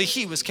that only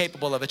he was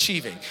capable of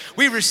achieving.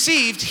 We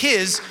received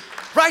his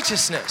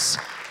righteousness.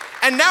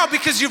 And now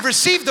because you've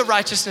received the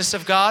righteousness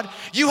of God,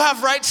 you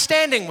have right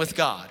standing with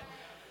God.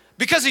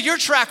 Because of your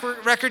track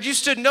record, you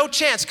stood no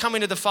chance coming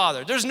to the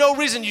Father. There's no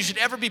reason you should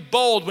ever be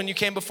bold when you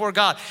came before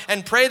God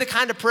and pray the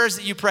kind of prayers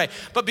that you pray.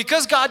 But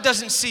because God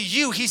doesn't see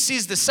you, he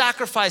sees the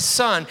sacrificed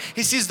Son.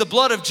 He sees the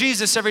blood of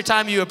Jesus every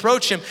time you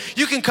approach him.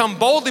 You can come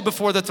boldly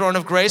before the throne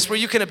of grace where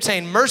you can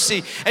obtain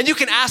mercy and you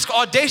can ask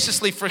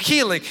audaciously for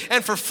healing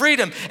and for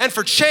freedom and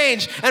for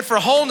change and for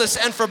wholeness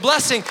and for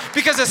blessing,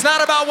 because it's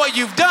not about what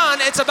you've done,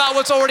 it's about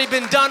what's already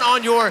been done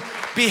on your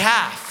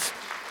behalf.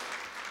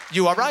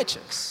 You are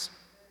righteous.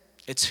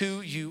 It's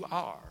who you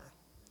are.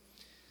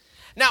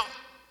 Now,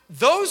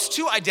 those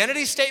two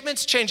identity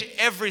statements change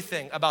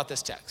everything about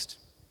this text.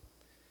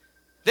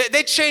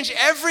 They change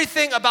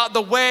everything about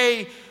the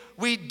way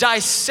we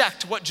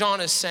dissect what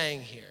John is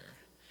saying here.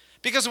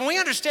 Because when we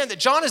understand that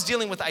John is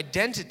dealing with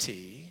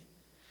identity,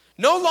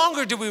 no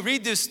longer do we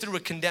read this through a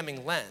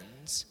condemning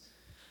lens,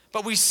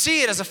 but we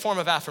see it as a form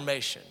of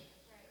affirmation.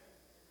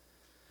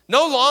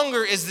 No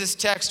longer is this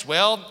text,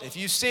 well, if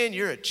you sin,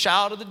 you're a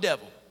child of the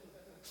devil.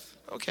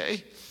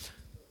 Okay.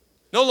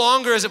 No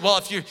longer is it, well,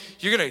 if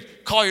you're going to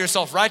call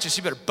yourself righteous,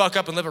 you better buck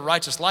up and live a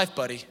righteous life,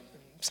 buddy.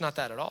 It's not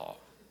that at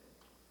all.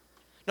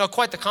 No,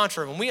 quite the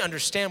contrary. When we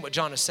understand what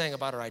John is saying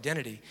about our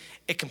identity,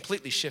 it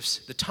completely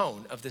shifts the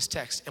tone of this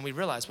text. And we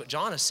realize what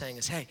John is saying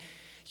is, hey,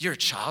 you're a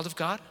child of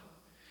God.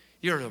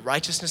 You're the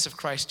righteousness of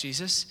Christ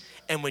Jesus.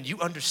 And when you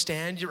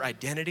understand your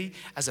identity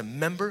as a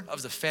member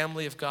of the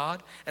family of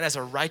God and as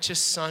a righteous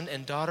son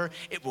and daughter,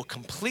 it will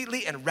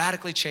completely and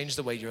radically change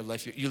the way you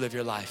live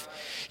your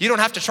life. You don't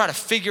have to try to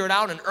figure it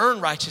out and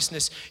earn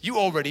righteousness. You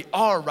already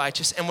are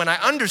righteous. And when I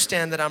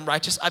understand that I'm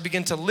righteous, I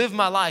begin to live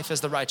my life as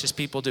the righteous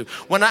people do.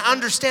 When I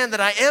understand that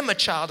I am a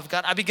child of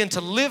God, I begin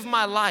to live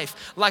my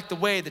life like the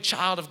way the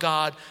child of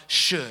God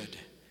should.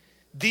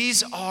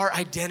 These are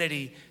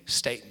identity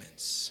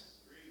statements.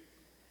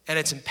 And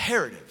it's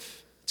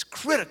imperative, it's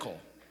critical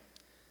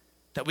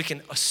that we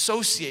can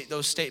associate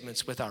those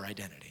statements with our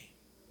identity.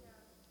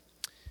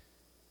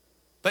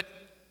 But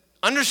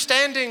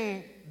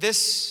understanding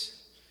this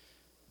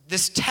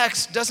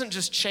text doesn't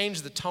just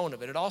change the tone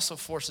of it, it also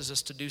forces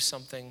us to do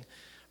something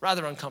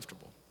rather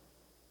uncomfortable.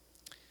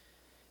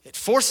 It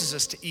forces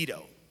us to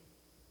Edo.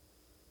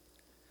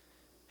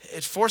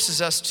 It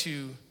forces us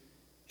to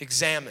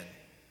examine,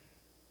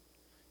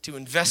 to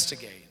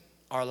investigate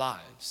our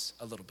lives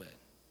a little bit.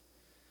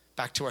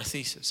 Back to our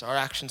thesis, our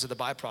actions are the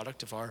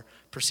byproduct of our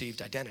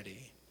perceived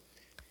identity.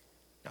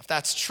 Now, if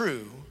that's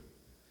true,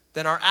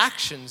 then our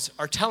actions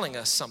are telling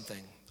us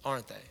something,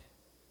 aren't they?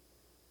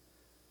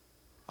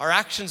 Our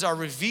actions are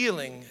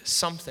revealing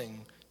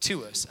something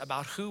to us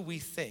about who we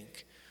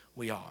think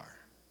we are.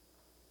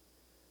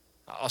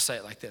 I'll say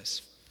it like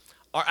this.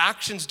 Our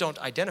actions don't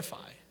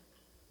identify,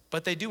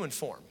 but they do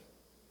inform.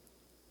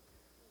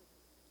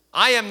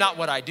 I am not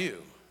what I do,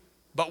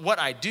 but what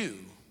I do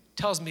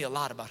tells me a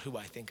lot about who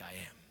I think I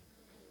am.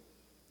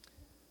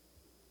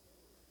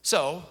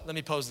 So let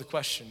me pose the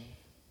question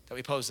that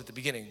we posed at the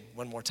beginning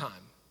one more time,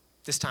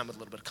 this time with a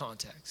little bit of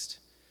context.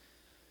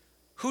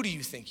 Who do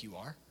you think you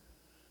are?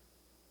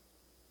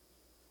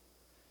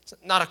 It's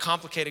not a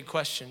complicated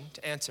question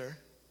to answer.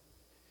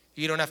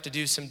 You don't have to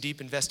do some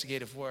deep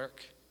investigative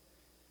work.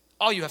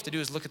 All you have to do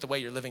is look at the way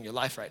you're living your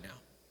life right now.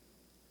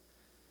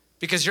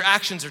 Because your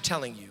actions are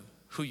telling you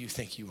who you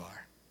think you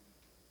are.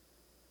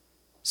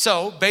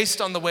 So,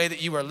 based on the way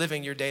that you are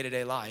living your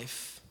day-to-day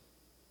life,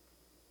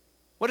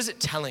 what is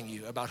it telling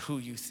you about who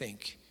you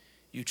think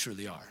you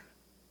truly are.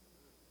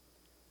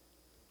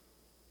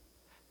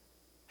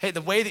 Hey,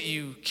 the way that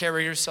you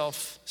carry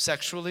yourself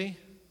sexually,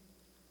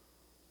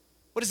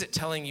 what is it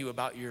telling you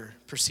about your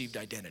perceived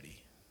identity?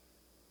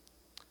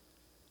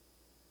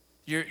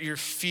 Your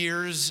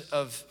fears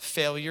of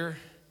failure,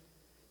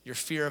 your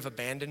fear of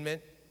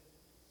abandonment,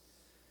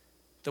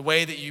 the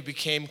way that you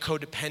became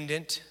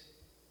codependent,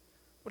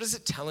 what is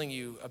it telling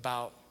you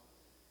about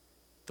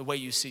the way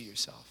you see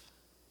yourself?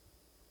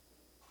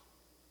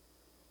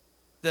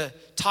 The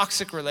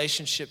toxic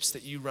relationships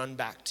that you run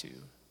back to,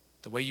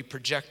 the way you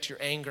project your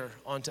anger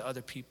onto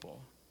other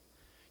people,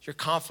 your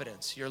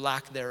confidence, your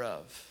lack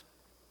thereof,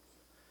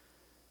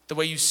 the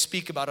way you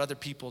speak about other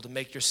people to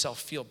make yourself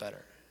feel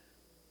better,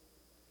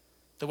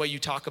 the way you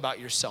talk about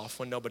yourself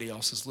when nobody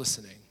else is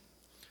listening.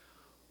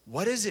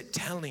 What is it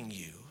telling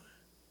you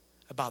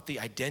about the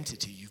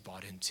identity you've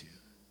bought into?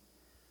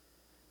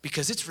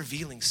 Because it's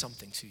revealing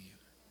something to you.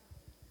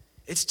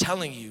 It's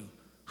telling you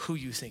who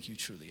you think you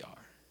truly are.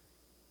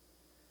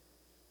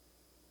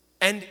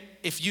 And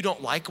if you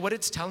don't like what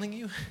it's telling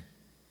you,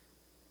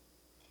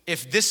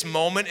 if this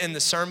moment in the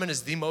sermon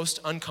is the most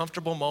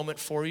uncomfortable moment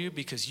for you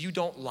because you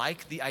don't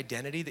like the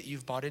identity that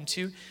you've bought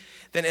into,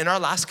 then in our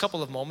last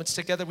couple of moments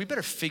together, we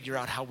better figure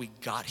out how we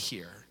got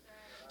here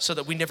so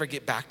that we never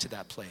get back to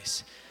that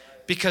place.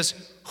 Because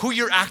who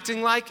you're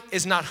acting like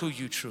is not who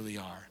you truly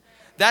are.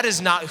 That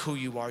is not who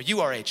you are.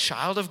 You are a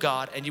child of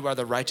God and you are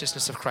the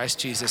righteousness of Christ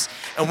Jesus.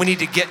 And we need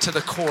to get to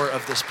the core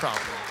of this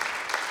problem.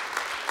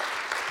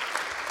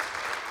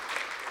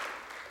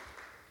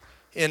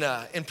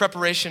 In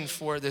preparation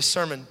for this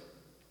sermon,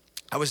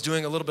 I was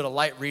doing a little bit of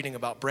light reading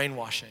about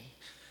brainwashing.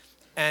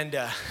 And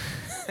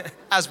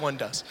as one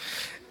does.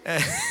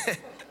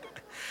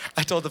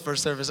 I told the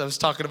first service, I was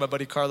talking to my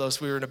buddy Carlos.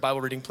 We were in a Bible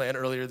reading plan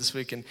earlier this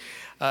week, and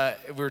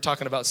we were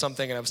talking about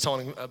something, and I was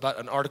telling him about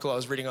an article I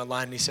was reading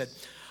online, and he said,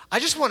 I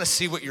just want to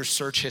see what your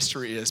search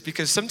history is,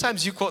 because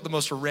sometimes you quote the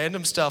most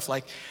random stuff,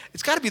 like,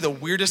 it's got to be the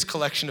weirdest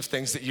collection of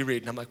things that you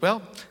read. And I'm like,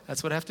 well,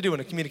 that's what I have to do when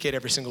I communicate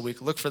every single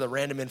week, look for the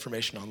random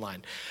information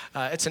online.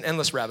 It's an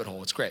endless rabbit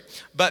hole. It's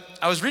great. But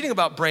I was reading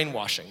about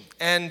brainwashing,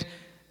 and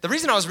the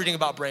reason I was reading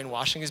about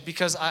brainwashing is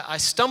because I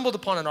stumbled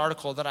upon an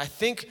article that I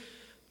think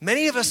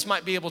many of us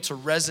might be able to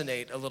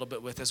resonate a little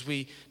bit with as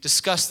we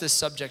discuss this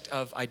subject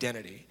of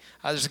identity.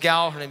 There's a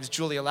gal, her name is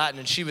Julia Lattin,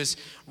 and she was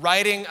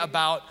writing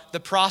about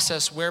the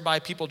process whereby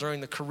people during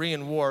the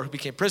Korean War who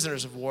became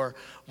prisoners of war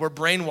were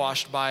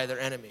brainwashed by their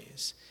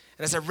enemies.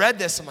 And as I read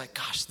this, I'm like,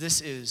 gosh,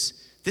 this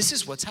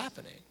is what's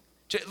happening.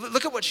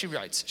 Look at what she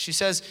writes. She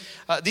says,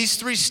 these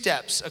 3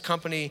 steps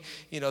accompany,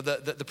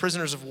 the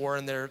prisoners of war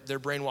and their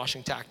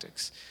brainwashing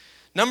tactics.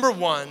 Number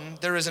 1,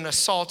 there is an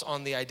assault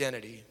on the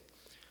identity.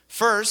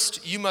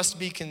 First, you must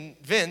be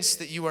convinced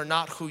that you are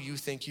not who you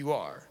think you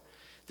are.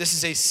 This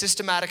is a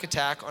systematic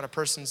attack on a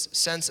person's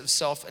sense of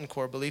self and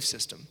core belief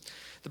system.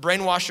 The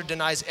brainwasher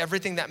denies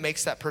everything that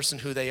makes that person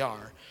who they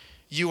are.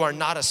 You are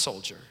not a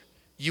soldier.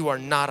 You are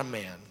not a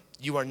man.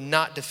 You are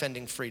not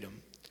defending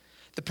freedom.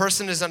 The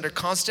person is under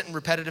constant and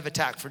repetitive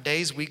attack for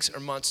days, weeks, or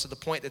months to the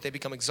point that they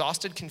become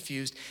exhausted,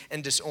 confused,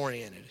 and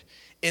disoriented.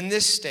 In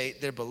this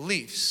state, their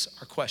beliefs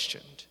are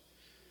questioned.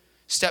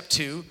 Step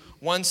 2,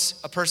 once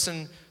a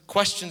person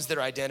questions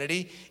their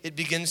identity, it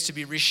begins to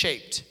be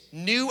reshaped.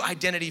 New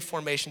identity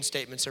formation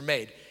statements are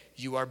made.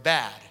 You are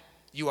bad.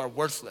 You are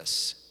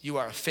worthless. You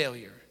are a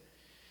failure.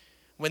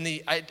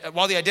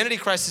 While the identity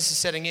crisis is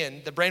setting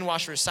in, the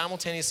brainwasher is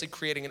simultaneously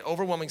creating an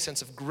overwhelming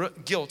sense of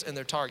guilt in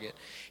their target.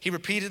 He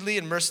repeatedly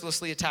and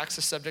mercilessly attacks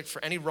the subject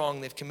for any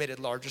wrong they've committed,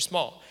 large or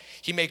small.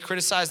 He may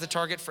criticize the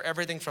target for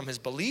everything from his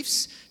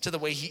beliefs to the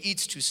way he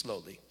eats too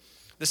slowly.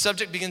 The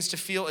subject begins to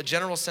feel a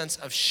general sense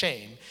of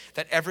shame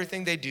that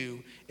everything they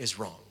do is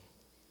wrong.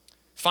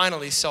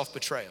 Finally,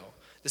 self-betrayal.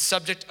 The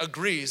subject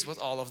agrees with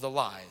all of the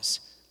lies.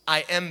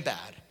 I am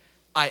bad.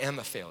 I am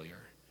a failure.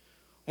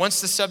 Once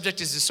the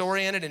subject is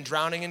disoriented and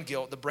drowning in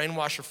guilt, the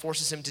brainwasher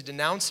forces him to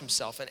denounce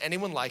himself and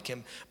anyone like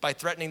him by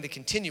threatening the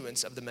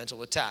continuance of the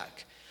mental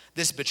attack.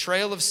 This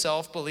betrayal of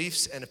self,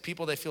 beliefs, and of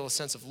people they feel a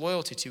sense of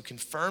loyalty to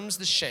confirms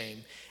the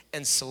shame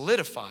and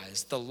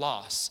solidifies the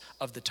loss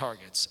of the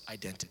target's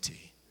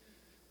identity.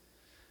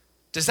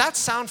 Does that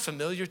sound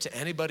familiar to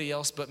anybody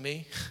else but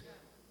me?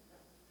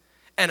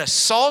 An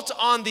assault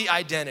on the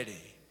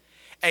identity,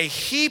 a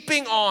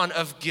heaping on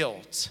of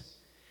guilt.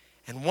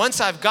 And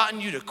once I've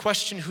gotten you to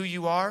question who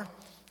you are,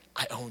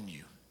 I own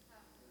you.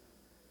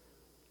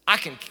 I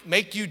can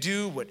make you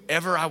do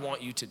whatever I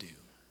want you to do.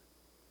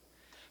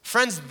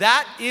 Friends,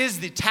 that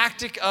is the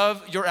tactic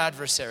of your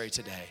adversary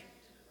today.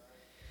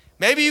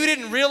 Maybe you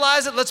didn't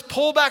realize it. Let's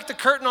pull back the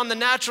curtain on the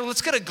natural.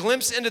 Let's get a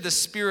glimpse into the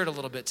spirit a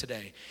little bit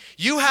today.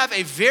 You have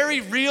a very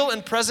real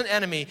and present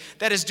enemy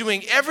that is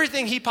doing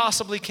everything he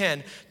possibly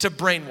can to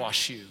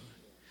brainwash you,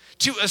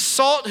 to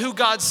assault who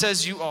God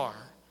says you are,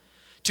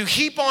 to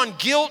heap on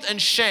guilt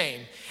and shame.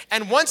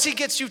 And once he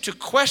gets you to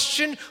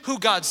question who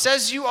God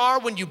says you are,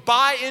 when you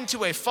buy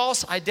into a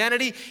false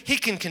identity, he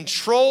can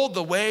control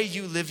the way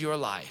you live your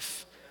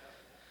life.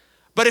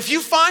 But if you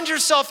find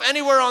yourself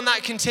anywhere on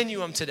that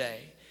continuum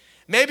today,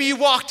 Maybe you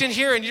walked in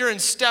here and you're in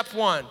step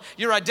one.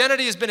 Your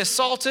identity has been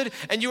assaulted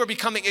and you are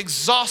becoming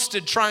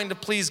exhausted trying to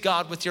please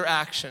God with your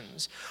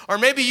actions. Or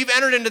maybe you've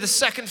entered into the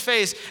second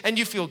phase and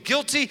you feel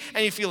guilty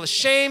and you feel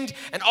ashamed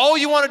and all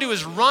you want to do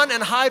is run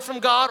and hide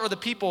from God or the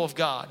people of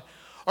God.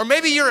 Or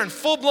maybe you're in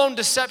full-blown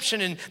deception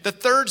in the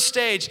third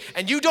stage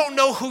and you don't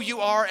know who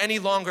you are any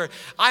longer.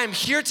 I am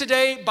here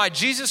today by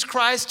Jesus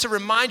Christ to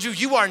remind you,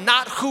 you are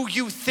not who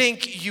you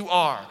think you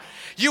are.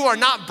 You are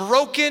not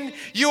broken.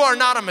 You are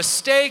not a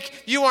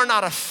mistake. You are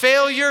not a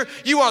failure.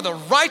 You are the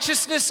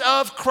righteousness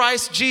of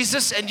Christ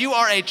Jesus, and you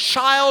are a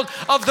child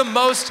of the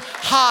Most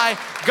High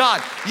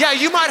God. Yeah,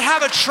 you might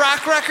have a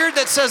track record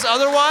that says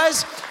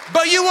otherwise,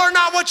 but you are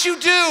not what you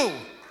do.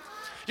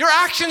 Your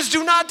actions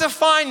do not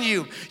define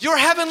you. Your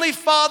Heavenly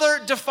Father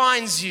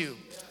defines you.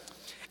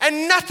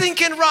 And nothing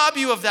can rob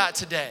you of that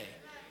today.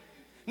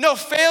 No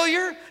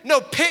failure, no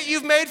pit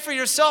you've made for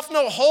yourself,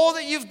 no hole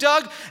that you've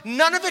dug.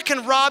 None of it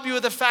can rob you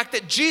of the fact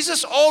that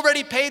Jesus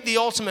already paid the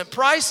ultimate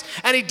price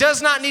and he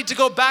does not need to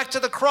go back to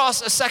the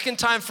cross a second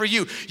time for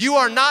you. You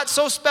are not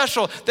so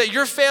special that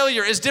your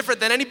failure is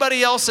different than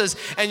anybody else's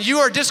and you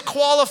are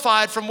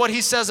disqualified from what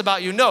he says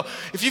about you. No,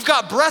 if you've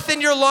got breath in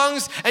your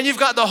lungs and you've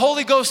got the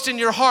Holy Ghost in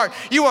your heart,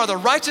 you are the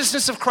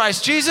righteousness of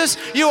Christ Jesus.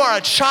 You are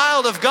a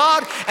child of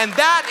God and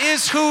that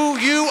is who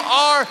you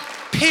are,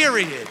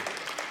 period.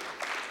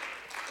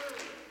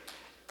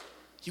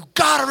 You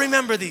gotta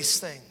remember these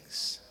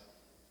things.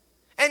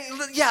 And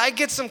yeah, I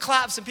get some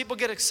claps and people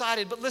get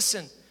excited, but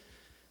listen,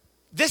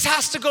 this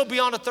has to go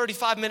beyond a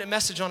 35-minute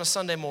message on a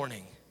Sunday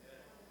morning.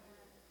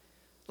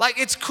 Like,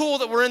 it's cool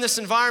that we're in this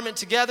environment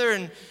together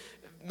and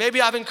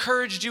maybe I've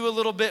encouraged you a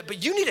little bit,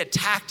 but you need a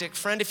tactic,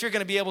 friend, if you're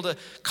gonna be able to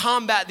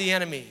combat the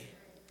enemy.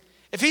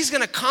 If he's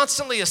gonna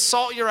constantly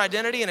assault your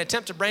identity and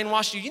attempt to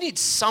brainwash you, you need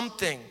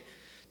something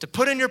to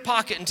put in your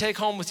pocket and take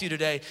home with you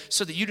today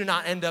so that you do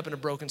not end up in a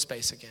broken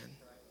space again.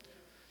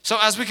 So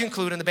as we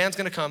conclude, and the band's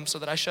gonna come so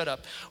that I shut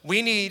up,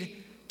 we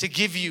need to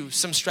give you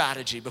some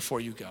strategy before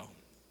you go.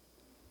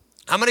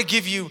 I'm gonna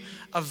give you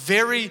a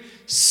very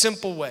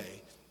simple way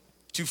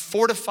to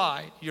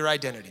fortify your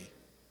identity,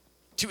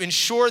 to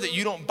ensure that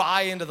you don't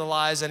buy into the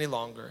lies any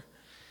longer.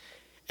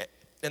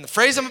 And the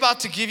phrase I'm about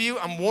to give you,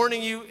 I'm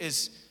warning you,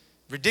 is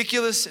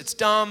ridiculous, it's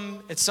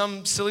dumb, it's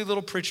some silly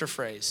little preacher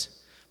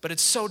phrase, but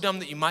it's so dumb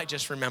that you might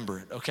just remember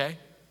it, okay?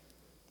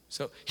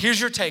 So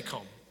here's your take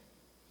home.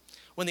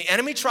 When the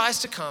enemy tries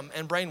to come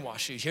and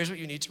brainwash you, here's what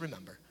you need to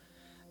remember.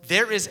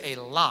 There is a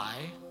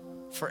lie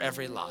for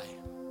every lie.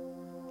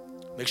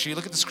 Make sure you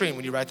look at the screen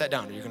when you write that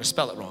down or you're gonna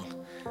spell it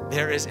wrong.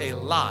 There is a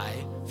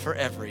lie for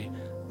every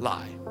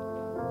lie.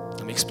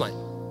 Let me explain.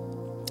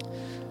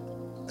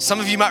 Some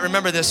of you might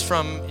remember this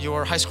from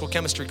your high school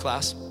chemistry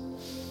class.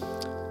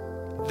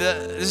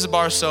 This is a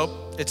bar of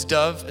soap. It's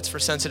Dove. It's for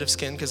sensitive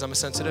skin because I'm a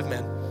sensitive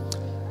man.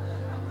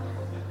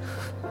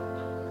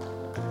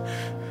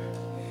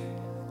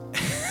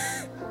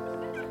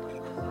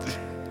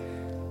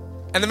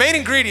 And the main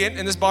ingredient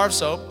in this bar of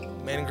soap,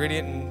 main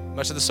ingredient in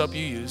much of the soap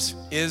you use,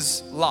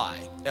 is lye,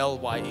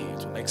 L-Y-E.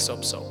 It's what makes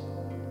soap soap.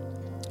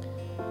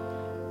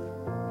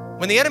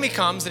 When the enemy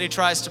comes and he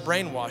tries to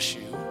brainwash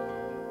you,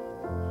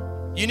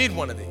 you need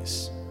one of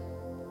these.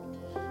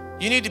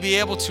 You need to be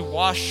able to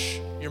wash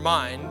your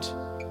mind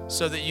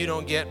so that you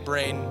don't get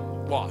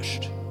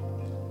brainwashed.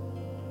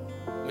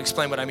 Let me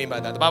explain what I mean by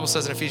that. The Bible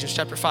says in Ephesians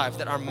chapter 5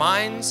 that our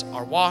minds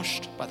are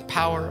washed by the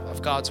power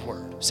of God's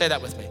word. Say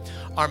that with me.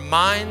 Our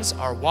minds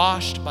are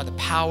washed by the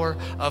power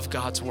of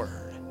God's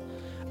word.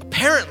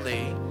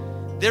 Apparently,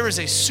 there is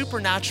a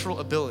supernatural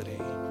ability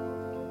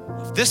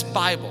of this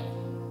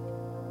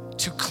Bible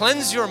to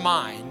cleanse your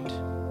mind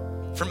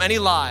from any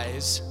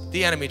lies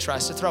the enemy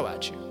tries to throw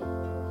at you.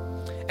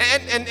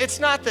 And it's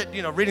not that,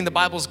 reading the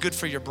Bible is good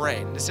for your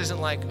brain. This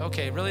isn't like,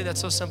 okay, really, that's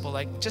so simple.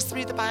 Like, just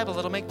read the Bible,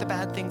 it'll make the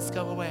bad things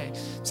go away.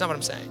 It's not what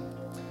I'm saying.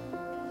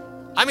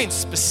 I mean,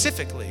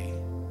 specifically,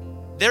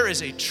 there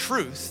is a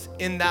truth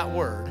in that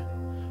word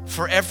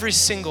for every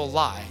single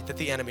lie that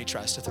the enemy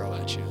tries to throw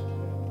at you.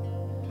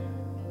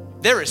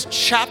 There is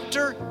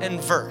chapter and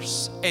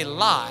verse, a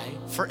lie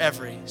for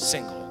every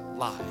single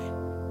lie.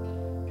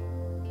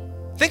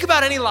 Think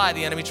about any lie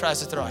the enemy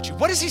tries to throw at you.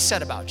 What has he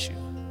said about you?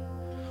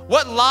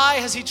 What lie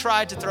has he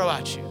tried to throw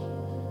at you?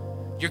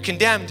 You're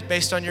condemned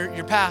based on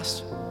your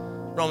past.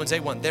 Romans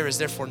 8:1, there is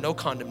therefore no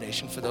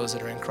condemnation for those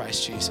that are in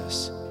Christ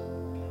Jesus.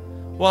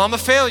 Well, I'm a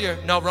failure.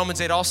 No,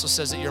 Romans 8 also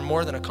says that you're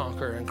more than a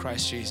conqueror in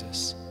Christ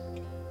Jesus.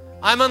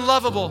 I'm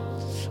unlovable.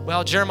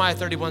 Well, Jeremiah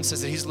 31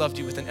 says that he's loved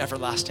you with an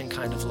everlasting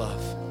kind of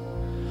love.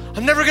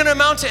 I'm never gonna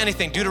amount to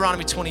anything.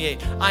 Deuteronomy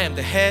 28, I am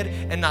the head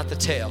and not the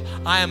tail.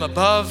 I am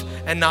above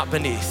and not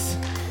beneath.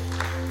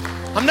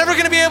 I'm never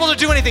gonna be able to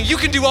do anything. You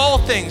can do all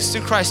things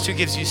through Christ who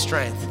gives you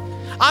strength.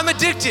 I'm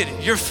addicted,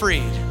 you're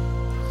freed.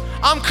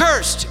 I'm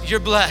cursed, you're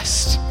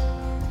blessed.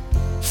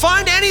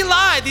 Find any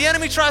lie the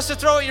enemy tries to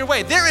throw it your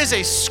way. There is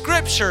a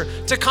scripture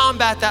to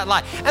combat that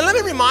lie. And let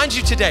me remind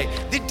you today,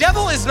 the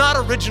devil is not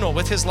original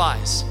with his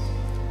lies.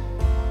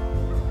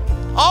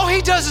 All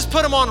he does is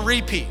put them on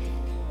repeat.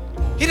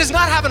 He does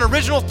not have an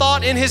original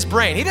thought in his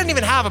brain. He doesn't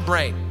even have a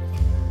brain.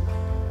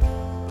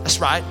 That's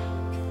right.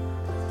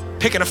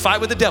 Picking a fight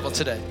with the devil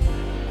today.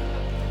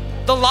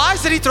 The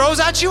lies that he throws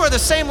at you are the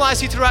same lies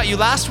he threw at you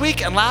last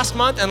week and last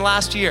month and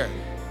last year.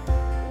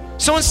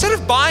 So instead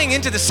of buying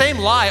into the same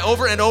lie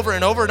over and over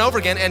and over and over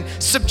again and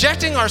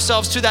subjecting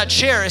ourselves to that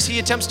chair as he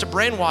attempts to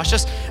brainwash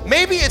us,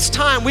 maybe it's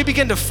time we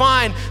begin to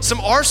find some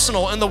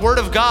arsenal in the Word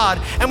of God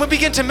and we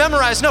begin to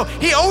memorize, no,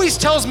 he always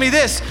tells me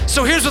this,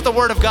 so here's what the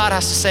Word of God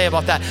has to say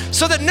about that.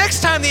 So that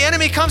next time the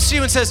enemy comes to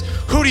you and says,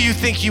 who do you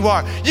think you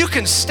are? You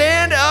can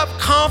stand up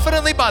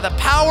confidently by the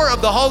power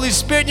of the Holy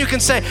Spirit. You can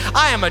say,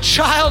 I am a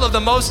child of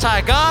the Most High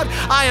God.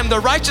 I am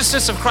the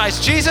righteousness of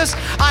Christ Jesus.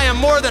 I am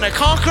more than a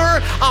conqueror.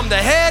 I'm the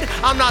head.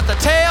 I'm not the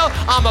tail.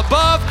 I'm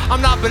above.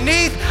 I'm not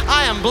beneath.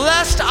 I am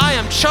blessed. I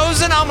am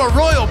chosen. I'm a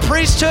royal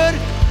priesthood.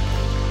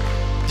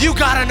 You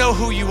gotta know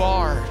who you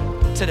are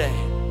today.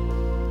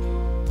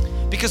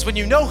 Because when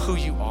you know who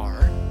you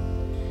are,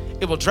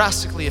 it will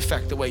drastically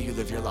affect the way you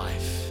live your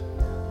life.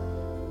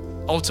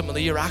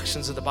 Ultimately, your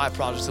actions are the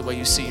byproducts of the way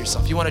you see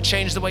yourself. You wanna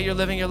change the way you're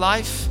living your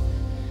life?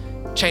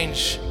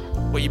 Change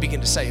what you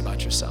begin to say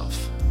about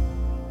yourself.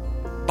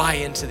 Buy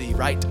into the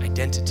right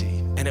identity,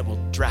 and it will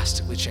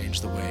drastically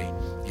change the way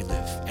you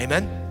live.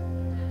 Amen?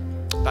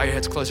 Bow your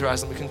heads, close your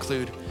eyes, let me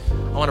conclude.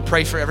 I wanna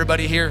pray for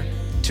everybody here.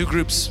 Two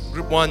groups.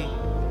 Group one,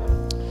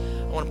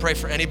 I wanna pray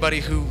for anybody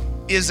who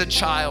is a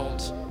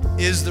child,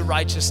 is the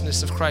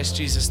righteousness of Christ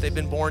Jesus. They've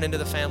been born into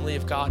the family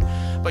of God,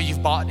 but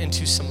you've bought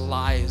into some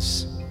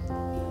lies.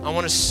 I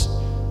wanna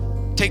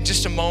take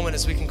just a moment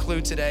as we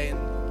conclude today, and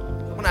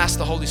I wanna ask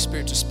the Holy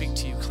Spirit to speak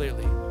to you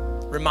clearly,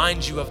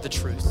 remind you of the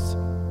truth.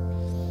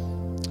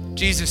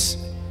 Jesus,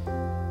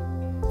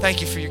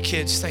 thank you for your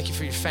kids. Thank you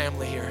for your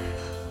family here.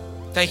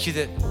 Thank you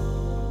that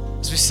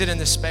as we sit in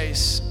this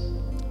space,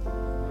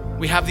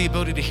 we have the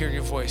ability to hear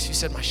your voice. You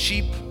said, my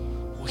sheep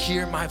will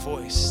hear my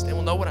voice. They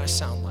will know what I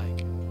sound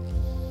like.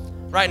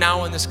 Right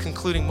now in this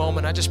concluding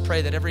moment, I just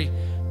pray that every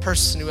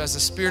person who has the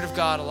Spirit of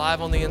God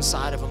alive on the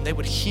inside of them, they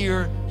would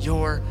hear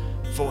your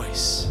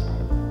voice,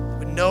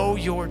 would know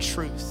your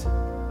truth.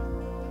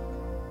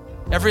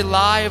 Every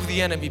lie of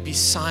the enemy be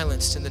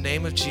silenced in the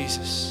name of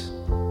Jesus,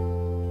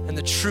 and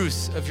the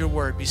truth of your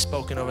word be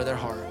spoken over their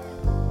heart.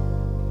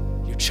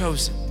 You're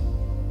chosen,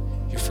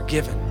 you're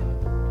forgiven,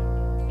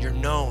 you're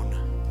known,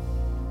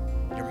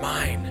 you're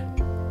mine.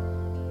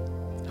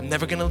 I'm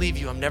never gonna leave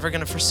you, I'm never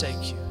gonna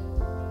forsake you.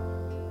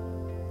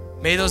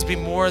 May those be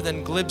more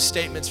than glib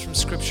statements from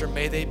Scripture.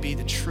 May they be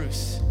the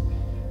truth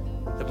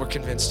that we're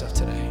convinced of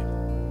today.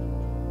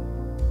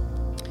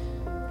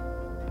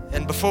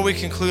 And before we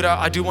conclude,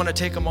 I do want to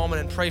take a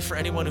moment and pray for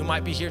anyone who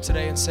might be here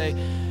today and say,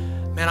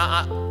 man,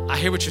 I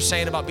hear what you're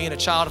saying about being a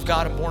child of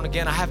God and born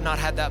again. I have not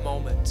had that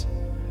moment.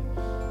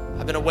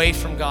 I've been away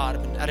from God,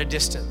 I've been at a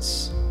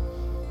distance.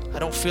 I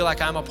don't feel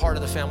like I'm a part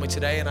of the family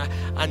today, and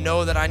I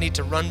know that I need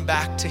to run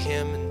back to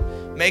Him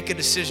and make a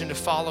decision to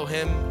follow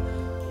Him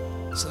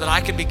so that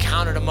I can be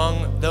counted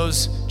among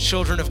those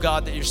children of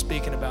God that you're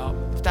speaking about.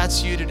 If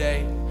that's you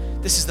today,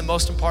 this is the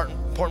most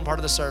important part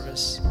of the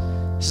service.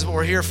 This is what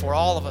we're here for,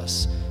 all of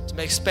us, to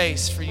make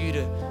space for you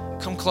to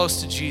come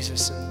close to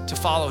Jesus and to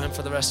follow Him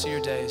for the rest of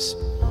your days.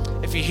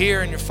 If you're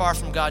here and you're far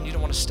from God and you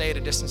don't want to stay at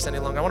a distance any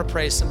longer, I want to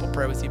pray a simple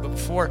prayer with you. But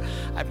before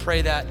I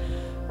pray that,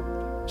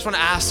 I just want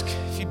to ask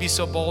if you'd be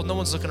so bold. No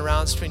one's looking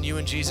around, it's between you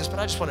and Jesus, but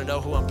I just want to know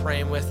who I'm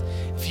praying with.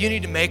 If you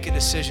need to make a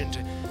decision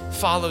to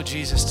follow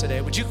Jesus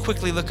today, would you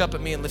quickly look up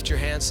at me and lift your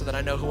hand so that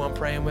I know who I'm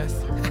praying with?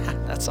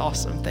 That's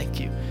awesome, thank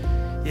you.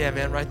 Yeah,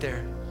 man, right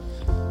there.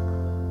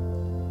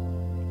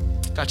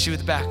 Got you at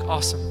the back,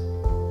 awesome.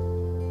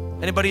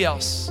 Anybody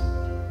else?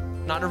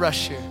 Not in a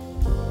rush here.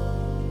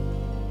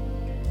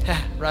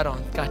 Right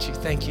on, got you,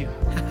 thank you.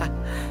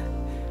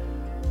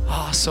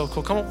 Oh, so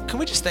cool. Come on, can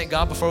we just thank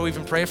God before we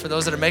even pray for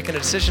those that are making a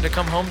decision to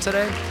come home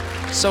today?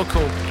 So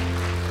cool.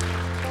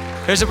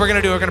 Here's what we're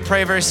gonna do. We're gonna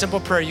pray a very simple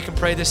prayer. You can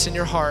pray this in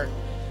your heart.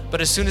 But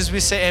as soon as we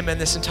say amen,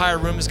 this entire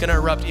room is gonna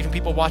erupt. Even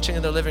people watching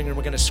in their living room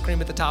are gonna scream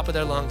at the top of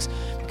their lungs,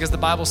 because the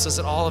Bible says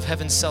that all of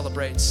heaven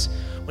celebrates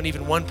when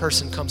even one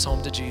person comes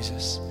home to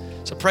Jesus.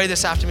 So pray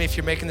this after me if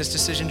you're making this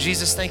decision.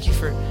 Jesus, thank you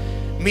for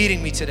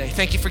meeting me today.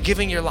 Thank you for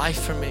giving your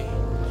life for me.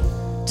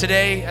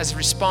 Today, as a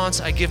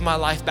response, I give my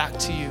life back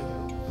to you.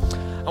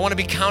 I wanna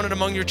be counted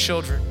among your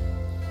children.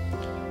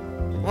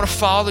 I wanna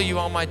follow you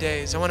all my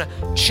days. I wanna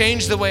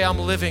change the way I'm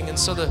living, and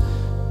so the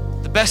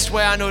best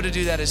way I know to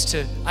do that is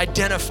to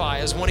identify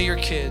as one of your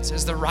kids,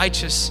 as the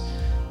righteous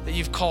that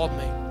you've called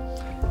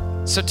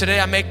me. So today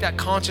I make that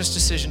conscious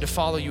decision to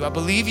follow you. I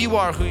believe you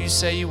are who you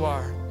say you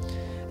are,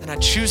 and I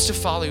choose to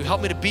follow you.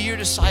 Help me to be your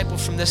disciple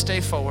from this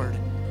day forward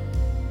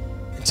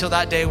until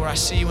that day where I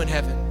see you in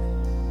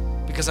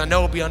heaven, because I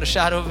know beyond a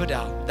shadow of a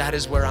doubt that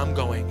is where I'm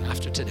going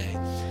after today.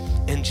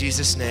 In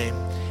Jesus' name,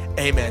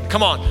 amen.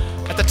 Come on,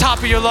 at the top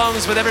of your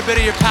lungs with every bit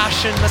of your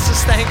passion, let's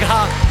just thank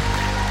God.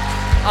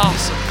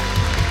 Awesome.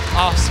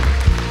 Awesome.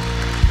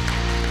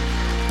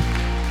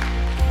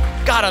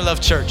 God, I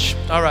love church.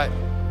 All right.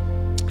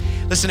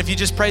 Listen, if you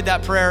just prayed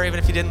that prayer, even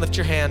if you didn't lift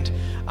your hand,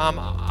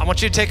 I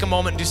want you to take a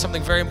moment and do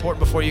something very important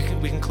before we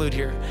conclude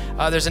here.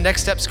 There's a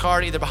Next Steps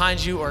card either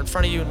behind you or in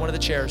front of you in one of the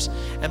chairs.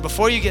 And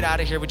before you get out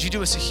of here, would you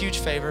do us a huge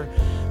favor?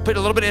 Put a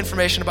little bit of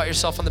information about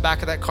yourself on the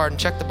back of that card and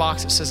check the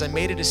box that says, I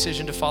made a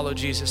decision to follow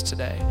Jesus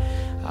today.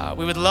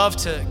 We would love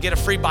to get a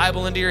free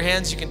Bible into your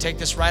hands. You can take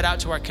this right out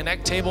to our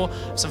Connect table.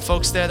 Some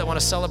folks there that want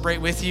to celebrate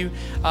with you.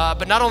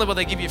 But not only will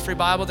they give you a free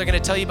Bible, they're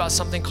going to tell you about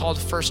something called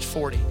First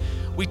 40.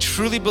 We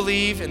truly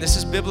believe, and this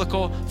is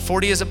biblical,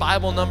 40 is a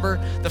Bible number.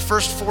 The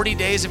first 40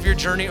 days of your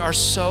journey are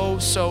so,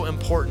 so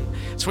important.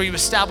 It's where you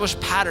establish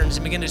patterns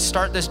and begin to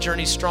start this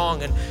journey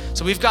strong. And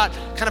so we've got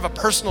kind of a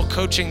personal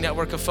coaching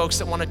network of folks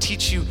that want to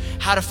teach you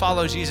how to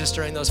follow Jesus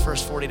during those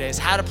first 40 days,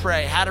 how to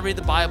pray, how to read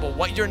the Bible,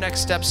 what your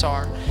next steps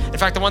are. In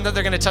fact, the one that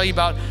they're going to tell you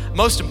about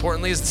most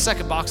importantly is the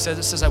second box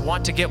that says, I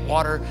want to get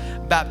water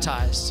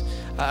baptized.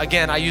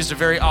 Again, I used a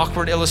very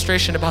awkward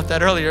illustration about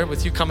that earlier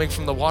with you coming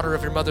from the water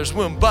of your mother's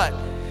womb, but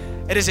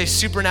it is a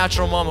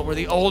supernatural moment where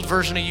the old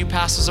version of you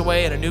passes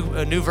away and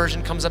a new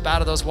version comes up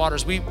out of those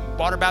waters. We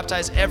water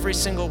baptize every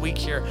single week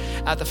here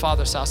at the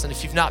Father's house. And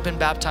if you've not been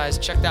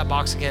baptized, check that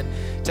box again.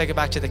 Take it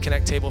back to the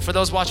Connect table. For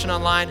those watching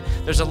online,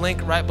 there's a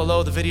link right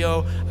below the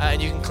video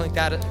and you can click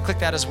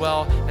that as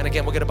well. And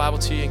again, we'll get a Bible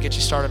to you and get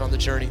you started on the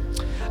journey.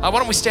 Why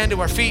don't we stand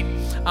to our feet?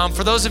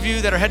 For those of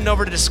you that are heading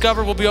over to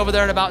Discover, we'll be over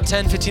there in about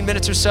 10, 15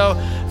 minutes or so.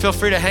 Feel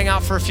free to hang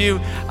out for a few.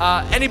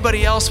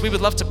 Anybody else, we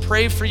would love to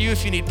pray for you.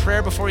 If you need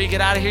prayer before you get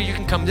out of here, you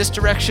can come this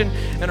direction,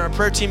 and our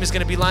prayer team is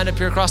going to be lined up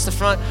here across the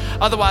front.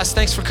 Otherwise,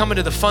 thanks for coming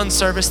to the fun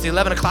service, the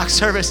 11 o'clock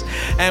service,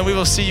 and we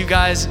will see you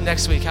guys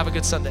next week. Have a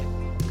good Sunday.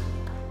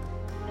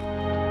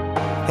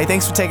 Hey,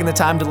 thanks for taking the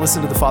time to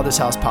listen to the Father's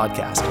House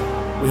podcast.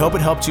 We hope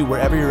it helped you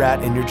wherever you're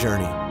at in your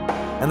journey.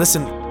 And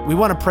listen, we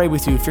want to pray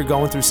with you if you're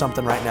going through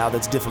something right now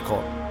that's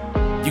difficult.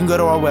 You can go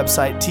to our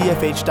website,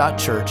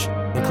 tfh.church,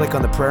 and click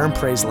on the prayer and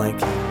praise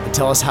link and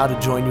tell us how to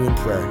join you in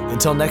prayer.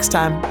 Until next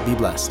time, be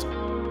blessed.